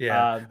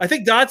 Yeah, I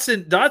think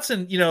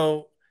Dotson. You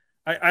know,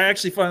 I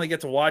actually finally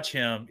get to watch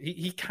him.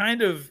 He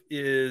kind of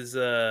is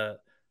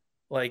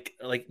like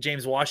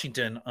James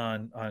Washington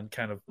on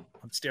kind of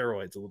on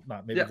steroids.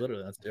 Not maybe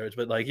literally on steroids,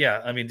 but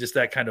I mean, just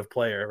that kind of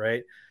player,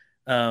 right?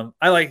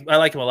 I like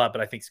him a lot,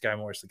 but I think Sky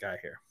Moore is the guy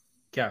here.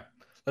 Okay,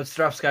 let's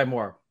draft Sky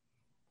Moore,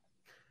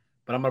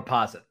 but I'm gonna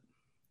pause it.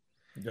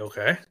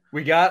 Okay,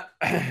 we got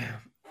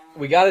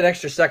an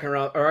extra second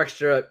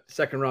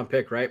round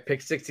pick, right?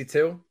 Pick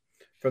 62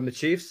 from the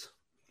Chiefs.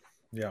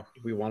 Yeah,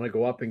 we want to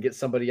go up and get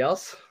somebody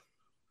else.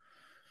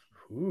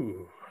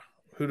 Ooh,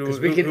 who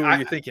are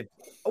you thinking?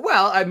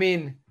 Well, I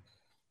mean,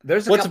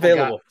 there's what's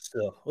available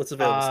still. What's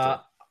available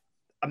still?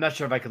 I'm not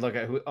sure if I could look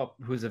at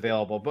who's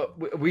available,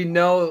 but we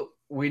know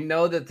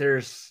that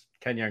there's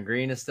Kenyon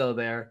Green is still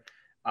there.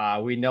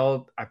 We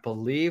know, I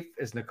believe,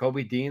 is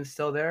Nakobe Dean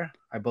still there?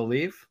 I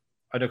believe.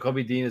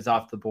 Nakobe Dean is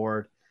off the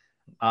board.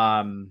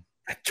 At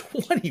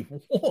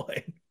 21.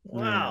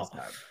 Wow.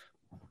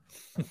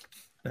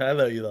 I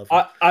know you love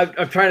him.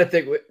 I'm trying to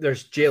think.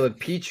 There's Jalen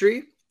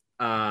Petrie.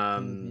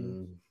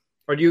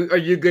 Are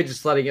you good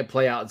just letting it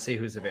play out and see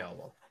who's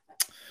available?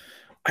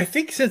 I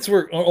think since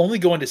we're only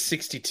going to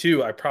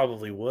 62, I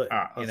probably would.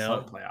 Let's let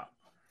it play out.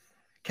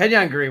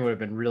 Kenyon Green would have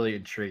been really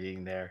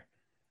intriguing there.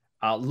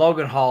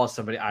 Logan Hall is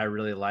somebody I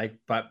really like,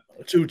 but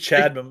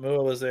Chad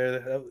Mamua was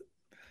there.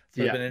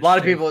 A lot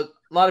of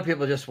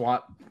people just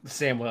want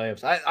Sam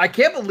Williams. I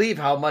can't believe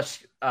how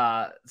much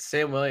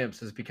Sam Williams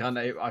has become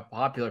a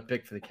popular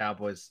pick for the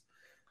Cowboys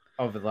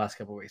over the last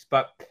couple of weeks.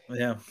 But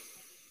yeah,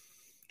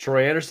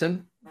 Troy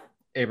Anderson,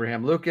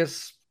 Abraham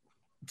Lucas,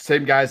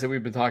 same guys that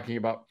we've been talking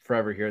about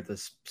forever here at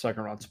this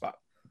second round spot.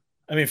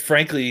 I mean,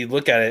 frankly,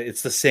 look at it.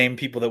 It's the same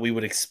people that we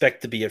would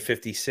expect to be at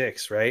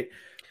 56, right?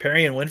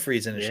 Perrion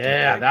Winfrey's an interesting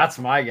pick. That's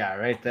my guy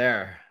right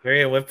there.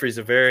 Perrion Winfrey's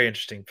a very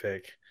interesting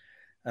pick.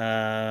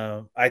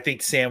 I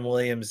think Sam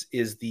Williams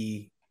is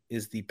the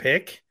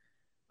pick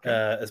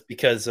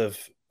because of,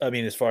 I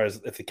mean, as far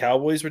as if the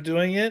Cowboys were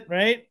doing it,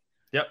 right?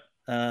 Yep.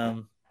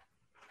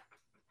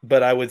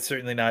 But I would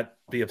certainly not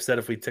be upset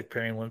if we took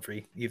Perrion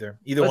Winfrey either.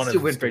 Let's do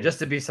Winfrey just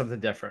to be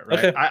something different,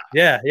 right? Okay.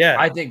 Yeah.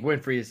 I think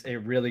Winfrey is a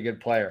really good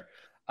player.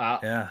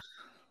 Yeah.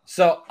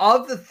 So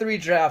of the 3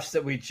 drafts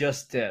that we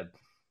just did,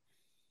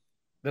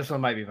 this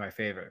one might be my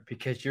favorite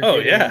because you're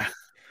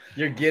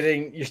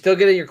still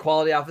getting your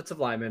quality offensive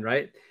lineman,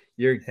 right?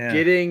 You're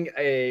getting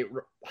a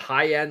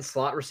high-end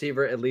slot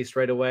receiver at least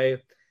right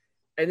away.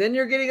 And then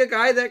you're getting a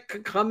guy that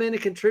could come in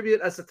and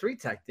contribute as a 3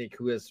 technique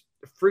who has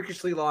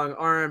freakishly long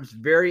arms,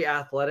 very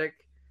athletic.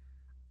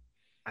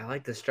 I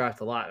like this draft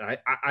a lot.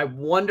 I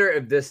wonder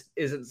if this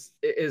is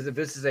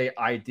a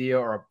idea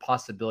or a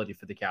possibility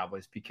for the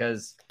Cowboys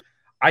because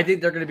I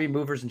think they're going to be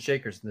movers and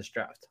shakers in this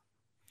draft.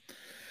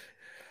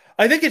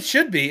 I think it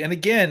should be. And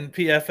again,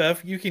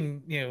 PFF, you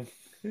can,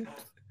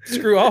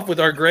 screw off with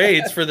our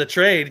grades for the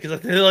trade because I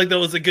feel like that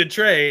was a good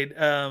trade.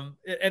 And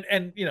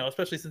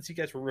especially since you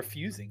guys were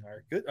refusing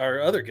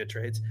our other good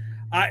trades.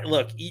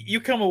 Look,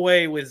 you come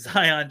away with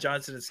Zion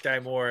Johnson and Sky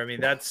Moore. I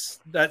mean,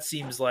 that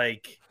seems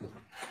like,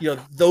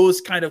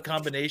 those kind of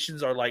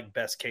combinations are like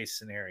best case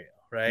scenario,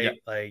 right? Yep.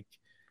 Like,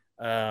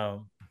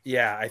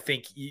 I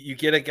think you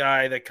get a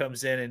guy that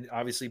comes in and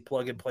obviously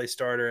plug and play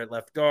starter at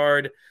left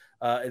guard.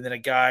 And then a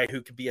guy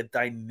who could be a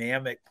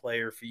dynamic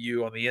player for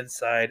you on the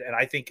inside, and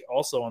I think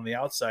also on the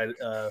outside,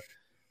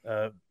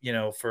 for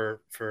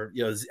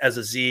as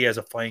a Z, as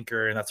a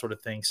flanker, and that sort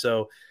of thing.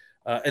 So,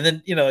 and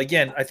then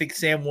again, I think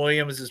Sam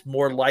Williams is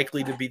more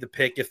likely to be the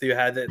pick if they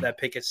had that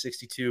pick at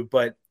 62.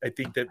 But I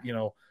think that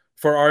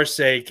for our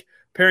sake,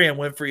 Perrion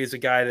Winfrey is a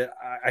guy that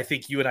I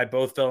think you and I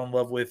both fell in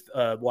love with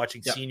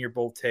watching Senior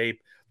Bowl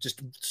tape.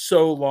 Just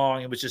so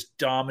long and was just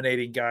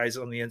dominating guys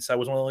on the inside.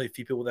 Was one of the only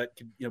few people that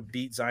could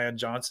beat Zion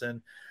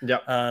Johnson.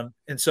 Yeah.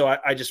 And so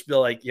I just feel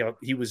like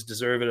he was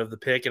deserving of the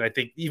pick. And I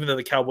think even though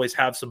the Cowboys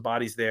have some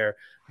bodies there,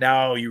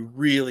 now you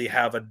really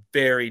have a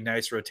very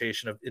nice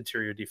rotation of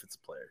interior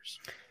defensive players.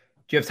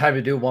 Do you have time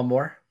to do one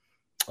more?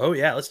 Oh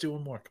yeah, let's do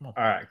one more. Come on.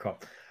 All right, cool.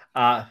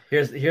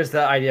 Here's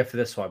the idea for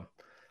this one.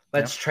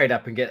 Let's trade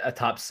up and get a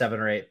top 7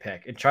 or 8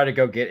 pick and try to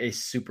go get a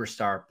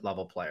superstar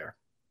level player.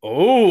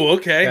 Oh,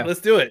 okay. Yeah.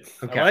 Let's do it.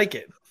 Okay. I like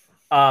it.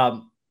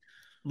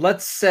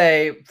 Let's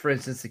say, for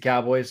instance, the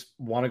Cowboys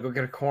want to go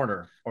get a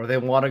corner or they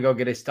want to go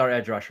get a star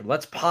edge rusher.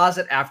 Let's pause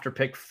it after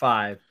pick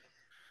 5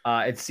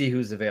 and see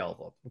who's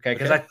available. Okay.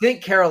 Because I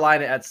think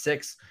Carolina at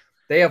 6,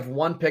 they have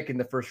 1 pick in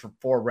the first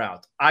 4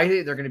 rounds. I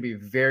think they're going to be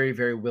very,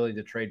 very willing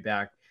to trade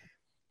back.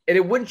 And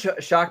it wouldn't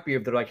shock me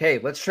if they're like, hey,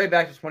 let's trade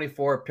back to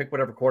 24, pick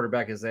whatever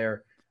quarterback is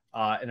there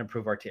and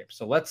improve our team.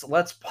 So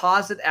let's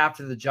pause it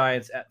after the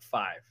Giants at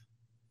 5.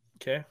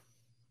 Okay.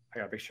 I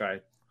got to make sure I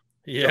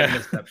don't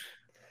miss them.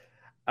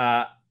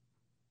 All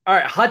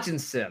right,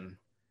 Hutchinson.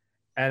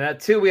 And at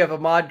 2, we have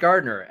Ahmad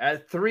Gardner.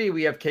 At 3,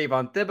 we have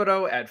Kayvon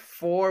Thibodeau. At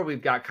 4,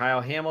 we've got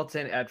Kyle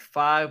Hamilton. At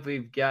 5,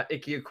 we've got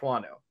Ike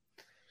Ekwonu.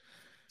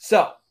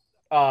 So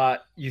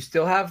you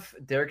still have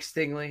Derek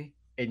Stingley,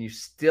 and you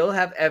still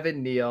have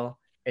Evan Neal,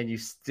 and you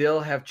still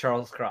have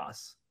Charles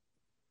Cross.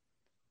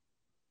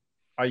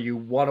 Are you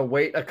want to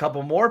wait a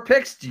couple more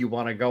picks? Do you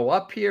want to go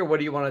up here? What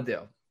do you want to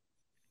do?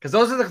 Because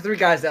those are the 3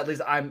 guys that at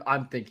least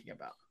I'm thinking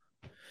about.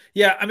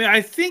 Yeah, I mean,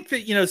 I think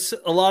that,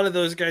 a lot of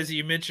those guys that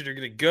you mentioned are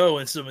going to go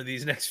in some of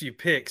these next few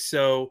picks.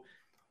 So,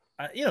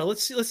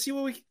 let's see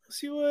what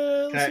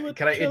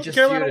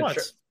Carolina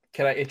wants.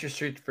 Can I interest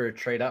you for a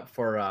trade up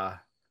for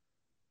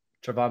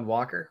Travon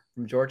Walker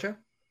from Georgia?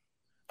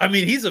 I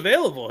mean, he's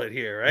available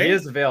here, right? He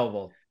is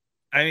available.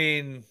 I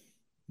mean,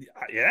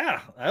 yeah,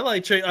 I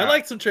like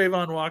some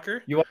Travon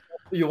Walker. You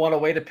want to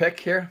wait a pick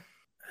here?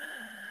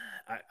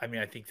 I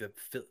mean, I think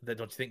that don't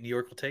you think New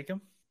York will take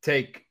him?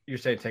 You're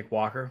saying take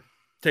Walker?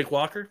 Take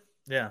Walker?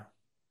 Yeah.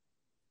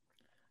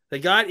 They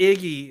got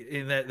Iggy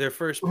in their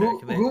first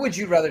pick. Who would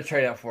you rather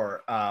trade out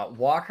for,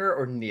 Walker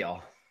or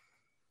Neal?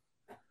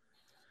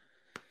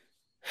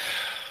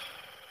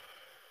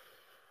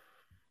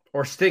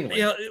 Or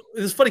Stingley?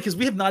 It's funny because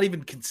we have not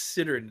even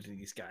considered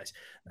these guys.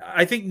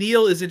 I think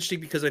Neal is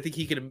interesting because I think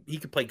he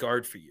could play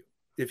guard for you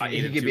if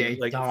he could be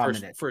a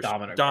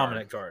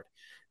dominant guard.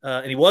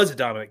 And he was a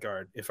dominant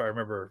guard, if I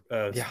remember,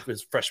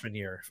 his freshman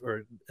year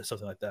or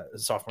something like that,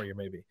 his sophomore year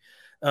maybe.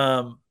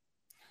 I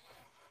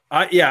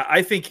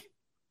think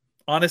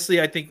honestly,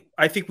 I think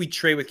we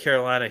trade with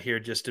Carolina here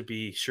just to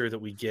be sure that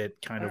we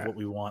get kind of what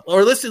we want,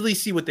 or let's at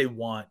least see what they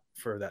want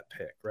for that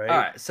pick, right? All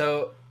right,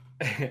 so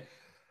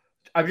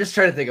I'm just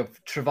trying to think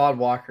of Travon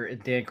Walker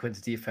and Dan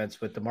Quinn's defense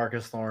with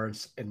DeMarcus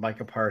Lawrence and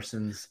Micah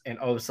Parsons and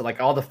so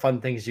like all the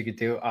fun things you could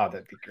do. Oh,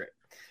 that'd be great.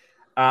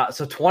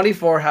 So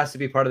 24 has to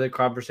be part of the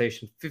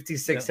conversation.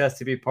 56 has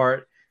to be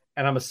part.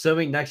 And I'm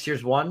assuming next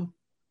year's 1.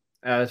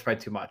 That's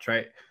probably too much,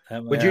 right?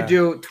 Would you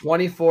do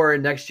 24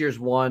 in next year's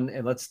 1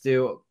 and let's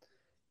do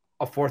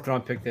a 4th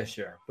round pick this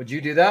year? Would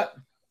you do that?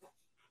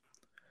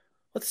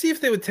 Let's see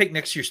if they would take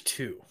next year's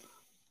 2.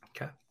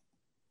 Okay.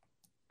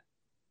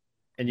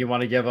 And you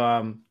want to give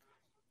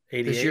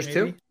this year's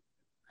maybe? 2?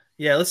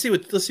 Yeah, let's see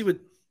what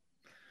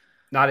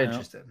Not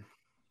interested.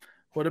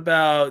 What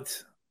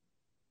about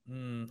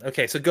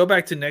okay, so go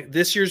back to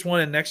this year's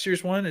 1 and next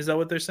year's 1. Is that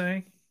what they're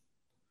saying?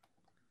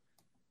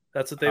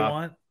 That's what they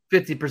want?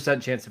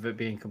 50% chance of it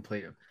being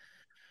completed.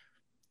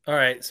 All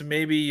right, so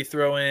maybe you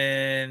throw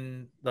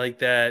in like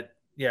that,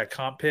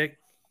 comp pick.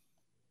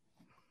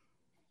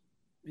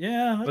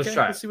 Yeah, okay. Let's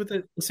try. Let's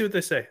see what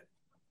they say.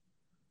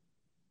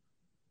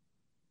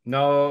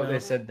 No, they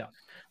said no.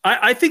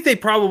 I think they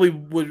probably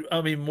would.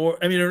 I mean,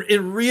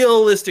 in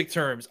realistic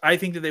terms, I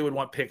think that they would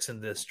want picks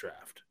in this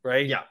draft,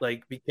 right? Yeah,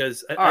 like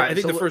because I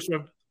think the first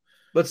one.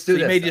 Let's do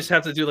this. You may just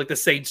have to do like the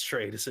Saints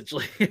trade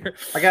essentially.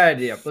 I got an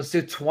idea. Let's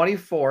do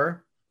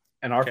 24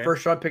 and our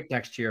first round pick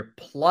next year.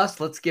 Plus,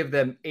 let's give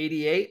them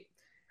 88,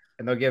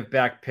 and they'll give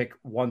back pick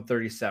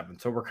 137.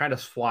 So we're kind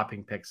of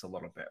swapping picks a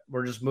little bit.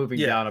 We're just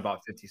moving down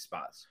about 50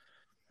 spots.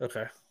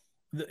 Okay.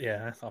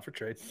 Yeah, offer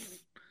trade.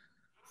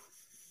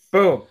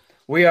 Boom.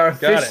 We are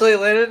officially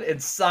landed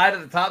inside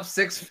of the top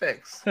 6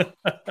 picks.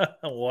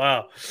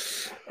 Wow.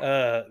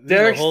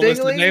 Derek Stingley.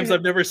 List of names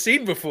I've never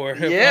seen before.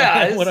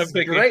 Yeah, when I'm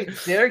picking. Great.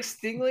 Derek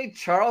Stingley,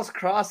 Charles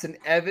Cross, and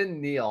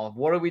Evan Neal.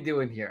 What are we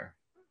doing here?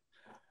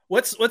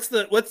 What's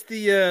the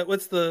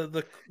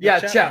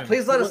chat?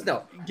 Please let us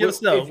know. Give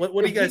us know. What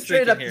do you guys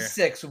think up here? To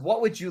 6,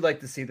 what would you like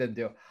to see them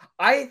do?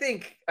 I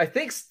think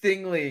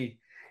Stingley,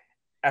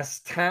 as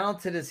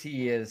talented as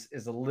he is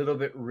a little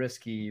bit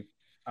risky.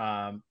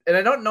 And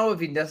I don't know if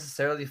he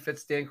necessarily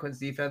fits Dan Quinn's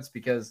defense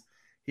because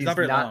he's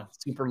not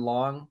super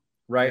long,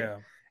 right? Yeah.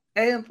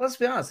 And let's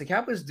be honest, the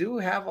Cowboys do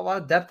have a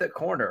lot of depth at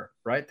corner,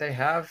 right? They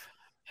have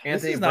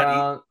Anthony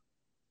Brown,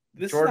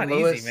 Jordan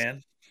Lewis, easy,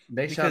 man.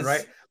 Mason,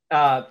 right?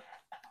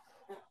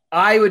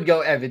 I would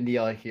go Evan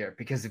Neal here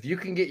because if you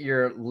can get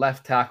your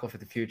left tackle for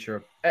the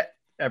future,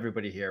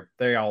 everybody here,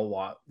 they all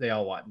want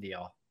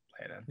Neal.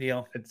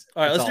 Neal. All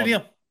right, let's do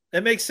Neal.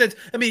 That makes sense.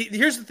 I mean,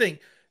 here's the thing.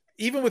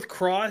 Even with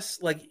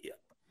Cross, like,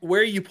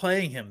 where are you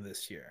playing him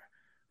this year,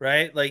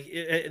 right? Like,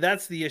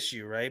 that's the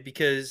issue, right?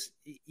 Because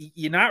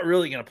you're not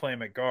really going to play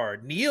him at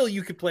guard. Neal,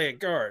 you could play at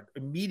guard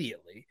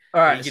immediately.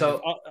 All right.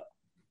 So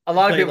a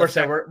lot of people are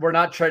saying we're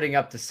not trading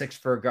up to 6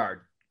 for a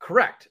guard.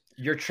 Correct.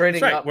 You're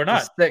trading up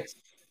to 6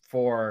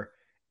 for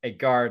a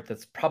guard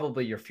that's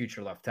probably your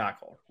future left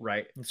tackle,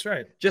 right? That's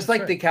right. Just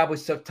like the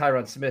Cowboys took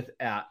Tyron Smith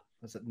at,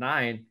 was it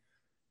 9?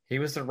 He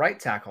was the right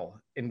tackle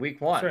in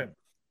week 1. That's right.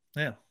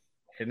 Yeah.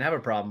 Didn't have a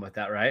problem with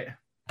that, right?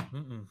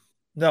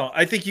 No,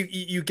 I think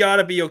you got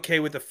to be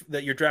okay with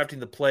that you're drafting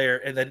the player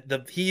and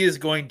that he is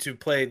going to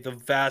play the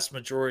vast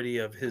majority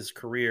of his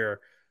career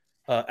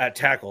at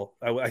tackle.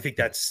 I think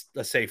that's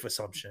a safe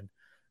assumption.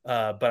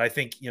 But I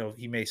think,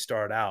 he may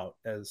start out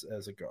as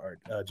a guard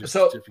just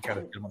to kind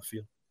of get him on the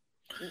field.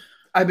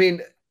 I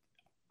mean,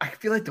 I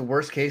feel like the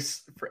worst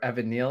case for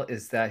Evan Neal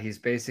is that he's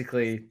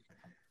basically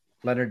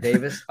Leonard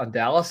Davis on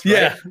Dallas. Right?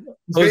 Yeah,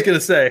 I was going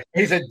to say.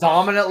 He's a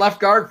dominant left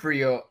guard for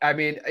you. I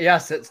mean,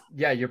 yes,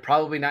 you're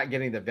probably not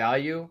getting the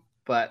value,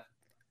 but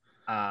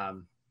yeah,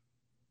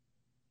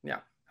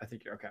 I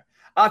think you're okay.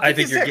 I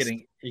think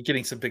you're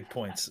getting some big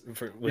points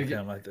with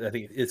him. I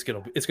think it's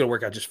gonna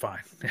work out just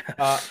fine.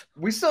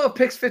 We still have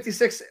picks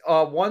 56,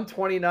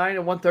 129,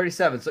 and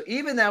 137. So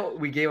even that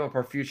we gave up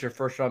our future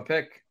first round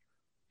pick,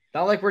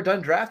 not like we're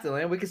done drafting,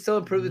 and we can still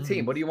improve the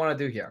team. What do you want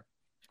to do here?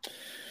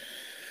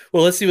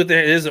 Well, let's see what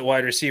there is at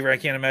wide receiver. I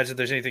can't imagine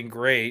there's anything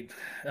great.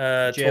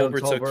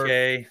 Tolbert's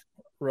okay.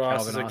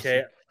 Ross is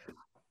okay.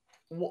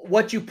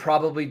 What you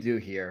probably do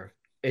here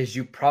is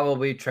you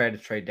probably try to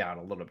trade down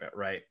a little bit,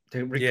 right?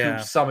 To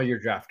recoup some of your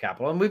draft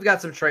capital. And we've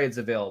got some trades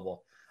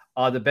available.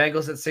 The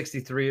Bengals at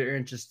 63 are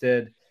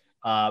interested.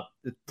 Let's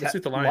see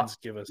what the Lions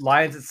give us.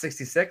 Lions at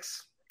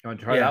 66. You want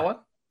to try that one?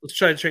 Let's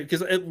try to trade,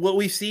 because what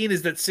we've seen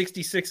is that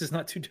 66 is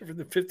not too different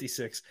than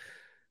 56.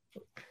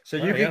 So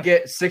you could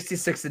get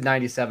 66 and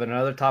 97,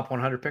 another top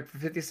 100 pick for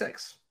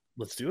 56.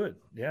 Let's do it.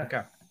 Yeah.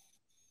 Okay.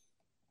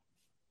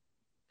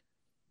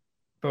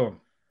 Boom.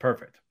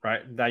 Perfect.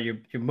 Right. Now you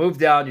move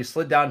down, you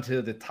slid down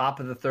to the top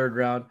of the 3rd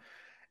round,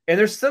 and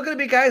there's still going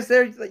to be guys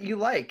there that you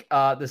like.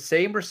 The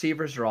same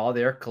receivers are all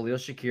there. Khalil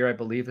Shakir, I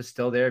believe, is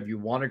still there if you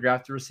want to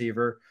draft a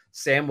receiver.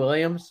 Sam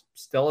Williams,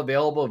 still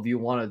available if you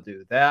want to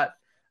do that.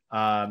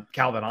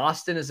 Calvin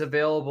Austin is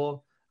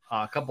available.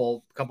 A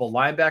couple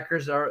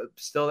linebackers are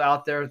still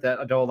out there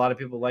that I know a lot of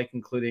people like,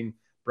 including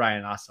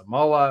Brian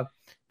Asamoah,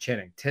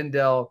 Channing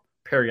Tindall,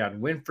 Perion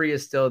Winfrey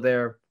is still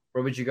there.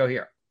 Where would you go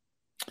here?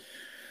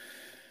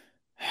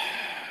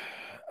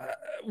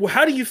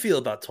 How do you feel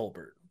about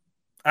Tolbert?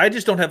 I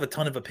just don't have a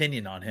ton of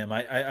opinion on him.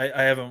 I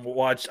haven't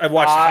watched. I've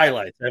watched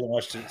highlights. I haven't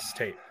watched his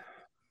tape.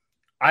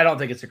 I don't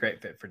think it's a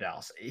great fit for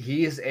Dallas.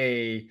 He's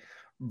a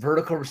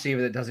vertical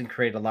receiver that doesn't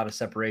create a lot of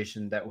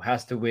separation, that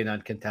has to win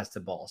on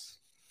contested balls.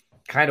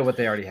 Kind of what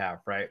they already have,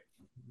 right?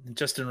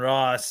 Justin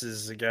Ross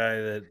is a guy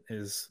that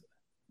his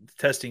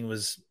testing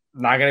was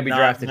not going to be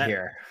drafted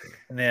here.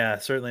 Yeah,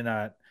 certainly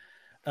not.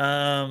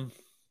 I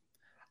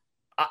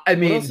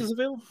mean, what else is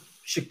available?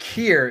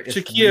 Shakir,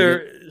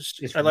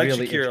 I like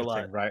really Shakir a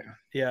lot, right?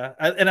 Yeah,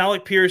 and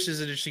Alec Pierce is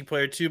an interesting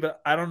player too,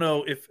 but I don't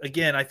know if,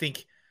 again, I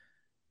think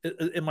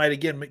it might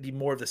again be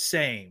more of the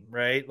same,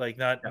 right? Like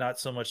not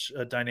so much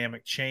a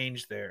dynamic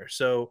change there.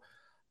 So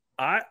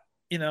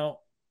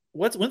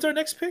when's our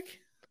next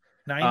pick?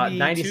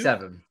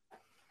 97.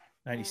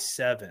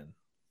 97.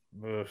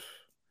 Ugh.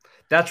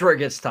 That's where it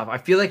gets tough. I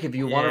feel like if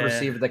you want a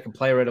receiver that can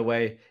play right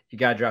away, you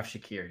got to draft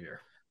Shakir here.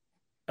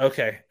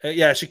 Okay.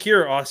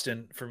 Shakir or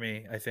Austin for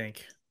me, I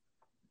think.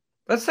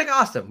 Let's take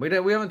Austin. We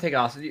haven't taken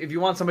Austin. If you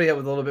want somebody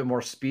with a little bit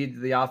more speed to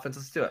the offense,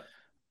 let's do it.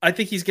 I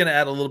think he's going to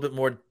add a little bit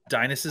more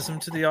dynamism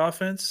to the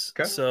offense.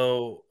 Okay.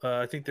 So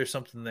I think there's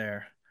something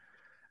there.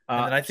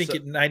 And then I think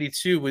at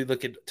 92, we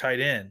look at tight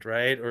end,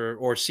 right?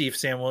 Or see if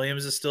Sam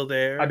Williams is still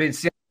there. I mean,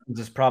 Sam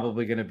Williams is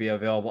probably going to be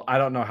available. I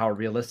don't know how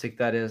realistic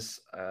that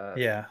is.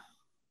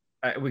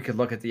 We could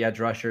look at the edge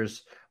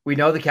rushers. We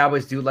know the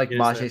Cowboys do like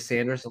Najee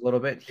Sanders a little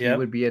bit. He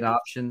would be an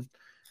option.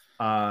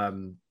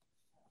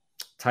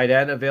 Tight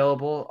end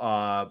available.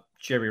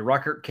 Jerry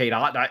Ruckert, Kate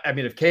Otten. I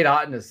mean, if Kate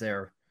Otten is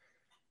there,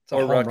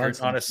 or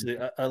Ruckert, honestly,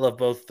 I love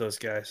both those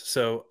guys.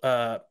 So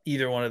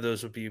either one of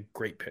those would be a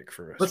great pick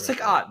for us. Let's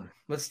take Otten.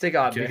 Let's take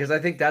Otten because I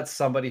think that's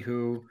somebody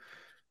who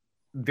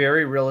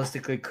very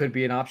realistically could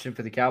be an option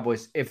for the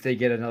Cowboys if they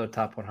get another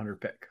top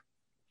 100 pick.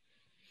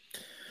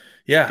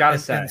 Yeah, gotta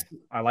say,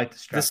 I like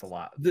this draft a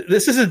lot.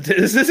 This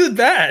isn't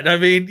bad. I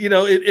mean,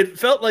 it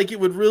felt like it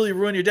would really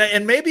ruin your day,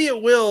 and maybe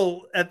it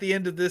will at the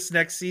end of this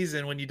next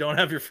season when you don't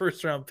have your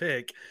first round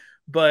pick.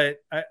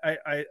 But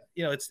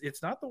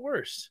it's not the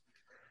worst.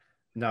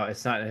 No,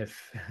 it's not.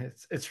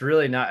 It's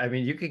really not. I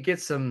mean, you could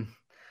get some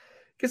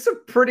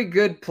pretty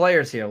good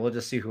players here. We'll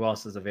just see who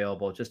else is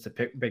available just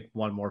to make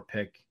one more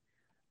pick.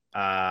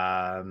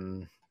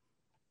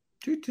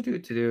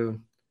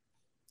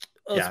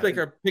 Let's pick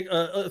our pick.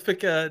 Let's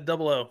pick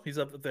 00. He's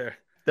up there.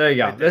 There you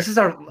go. Right this is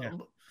our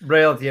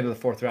rail at the end of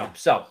the 4th round.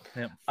 So,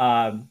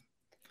 so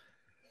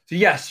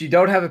yes, you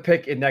don't have a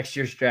pick in next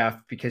year's draft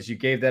because you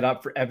gave that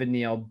up for Evan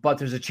Neal, but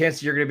there's a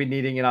chance you're going to be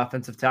needing an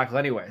offensive tackle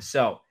anyway.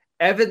 So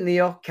Evan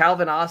Neal,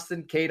 Calvin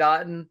Austin, Kate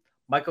Otten,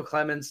 Michael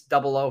Clemens,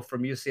 00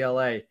 from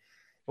UCLA.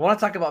 I want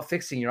to talk about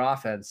fixing your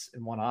offense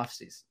in one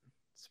offseason.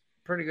 It's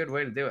pretty good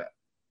way to do it.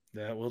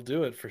 That will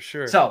do it for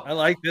sure. So I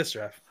like this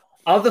draft.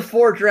 Of the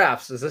 4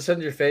 drafts, is this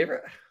one your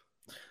favorite?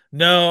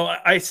 No,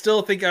 I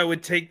still think I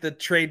would take the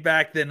trade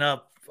back then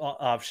up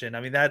option. I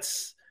mean, that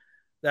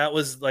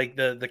was like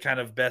the kind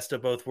of best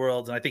of both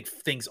worlds, and I think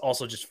things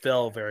also just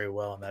fell very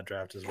well in that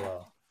draft as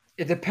well.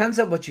 It depends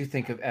on what you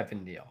think of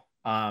Evan Neal.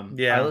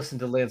 Yeah, I listened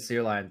to Lance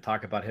Zierlein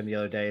talk about him the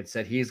other day and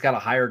said he's got a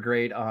higher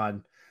grade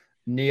on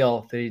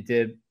Neal than he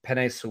did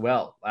Penei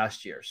Sewell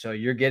last year. So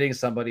you're getting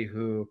somebody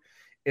who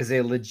is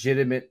a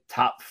legitimate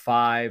top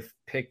 5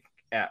 pick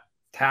at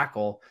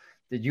tackle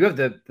that you have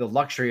the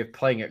luxury of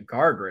playing at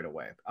guard right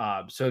away.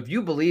 So if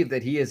you believe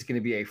that he is going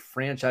to be a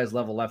franchise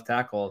level left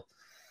tackle,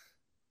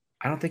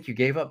 I don't think you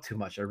gave up too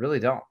much. I really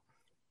don't.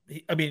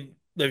 I mean,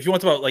 if you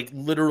want to talk about like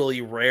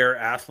literally rare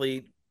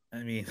athlete,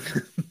 I mean,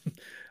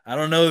 I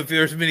don't know if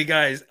there's many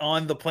guys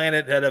on the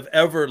planet that have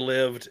ever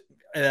lived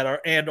that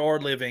are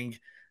living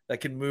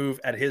that can move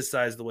at his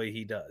size the way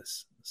he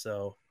does.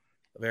 So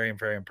very,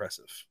 very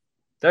impressive.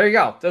 There you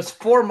go. There's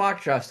 4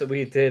 mock drafts that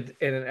we did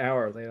in an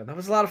hour, Leon. That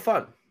was a lot of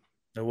fun.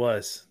 It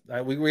was.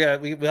 We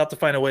have to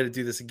find a way to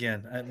do this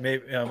again.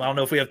 Maybe I don't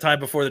know if we have time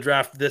before the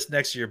draft this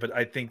next year, but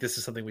I think this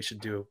is something we should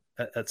do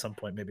at some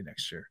point, maybe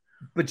next year.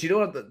 But you know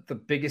what the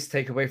biggest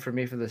takeaway for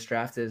me from this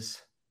draft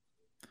is?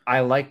 I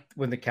like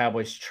when the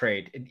Cowboys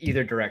trade in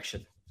either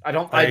direction. I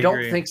don't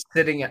think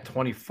sitting at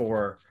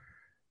 24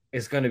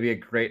 is going to be a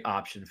great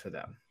option for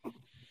them.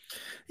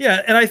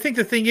 Yeah, and I think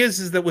the thing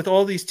is that with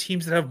all these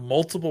teams that have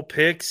multiple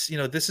picks,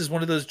 this is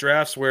one of those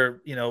drafts where,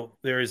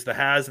 there is the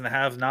has and the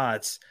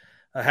have-nots.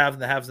 Have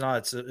and the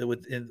have-nots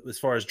as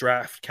far as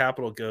draft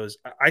capital goes.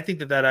 I think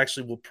that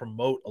actually will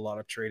promote a lot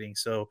of trading.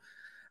 So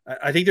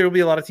I think there will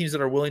be a lot of teams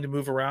that are willing to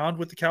move around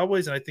with the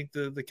Cowboys, and I think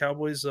the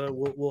Cowboys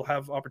will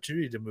have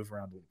opportunity to move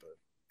around a little bit.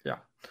 Yeah.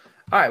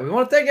 All right. We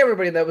want to thank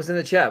everybody that was in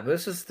the chat.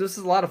 This is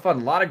a lot of fun.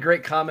 A lot of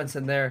great comments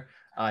in there.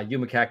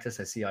 Yuma Cactus,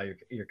 I see all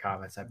your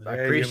comments. I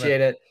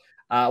appreciate it.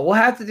 We'll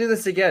have to do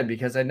this again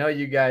because I know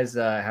you guys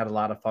had a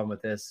lot of fun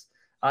with this.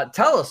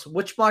 Tell us,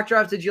 which mock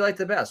draft did you like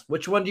the best?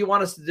 Which one do you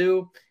want us to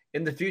do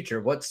in the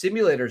future? What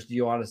simulators do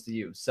you want us to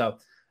use? So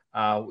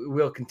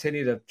we'll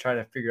continue to try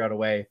to figure out a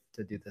way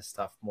to do this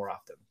stuff more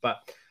often. But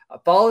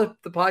follow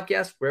the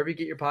podcast wherever you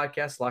get your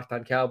podcasts, Locked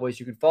On Cowboys.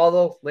 You can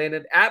follow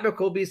Landon at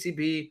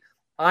McCoolBCB.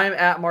 I'm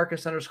at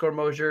Marcus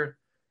 _Mosier.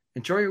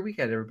 Enjoy your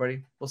weekend,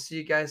 everybody. We'll see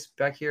you guys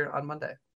back here on Monday.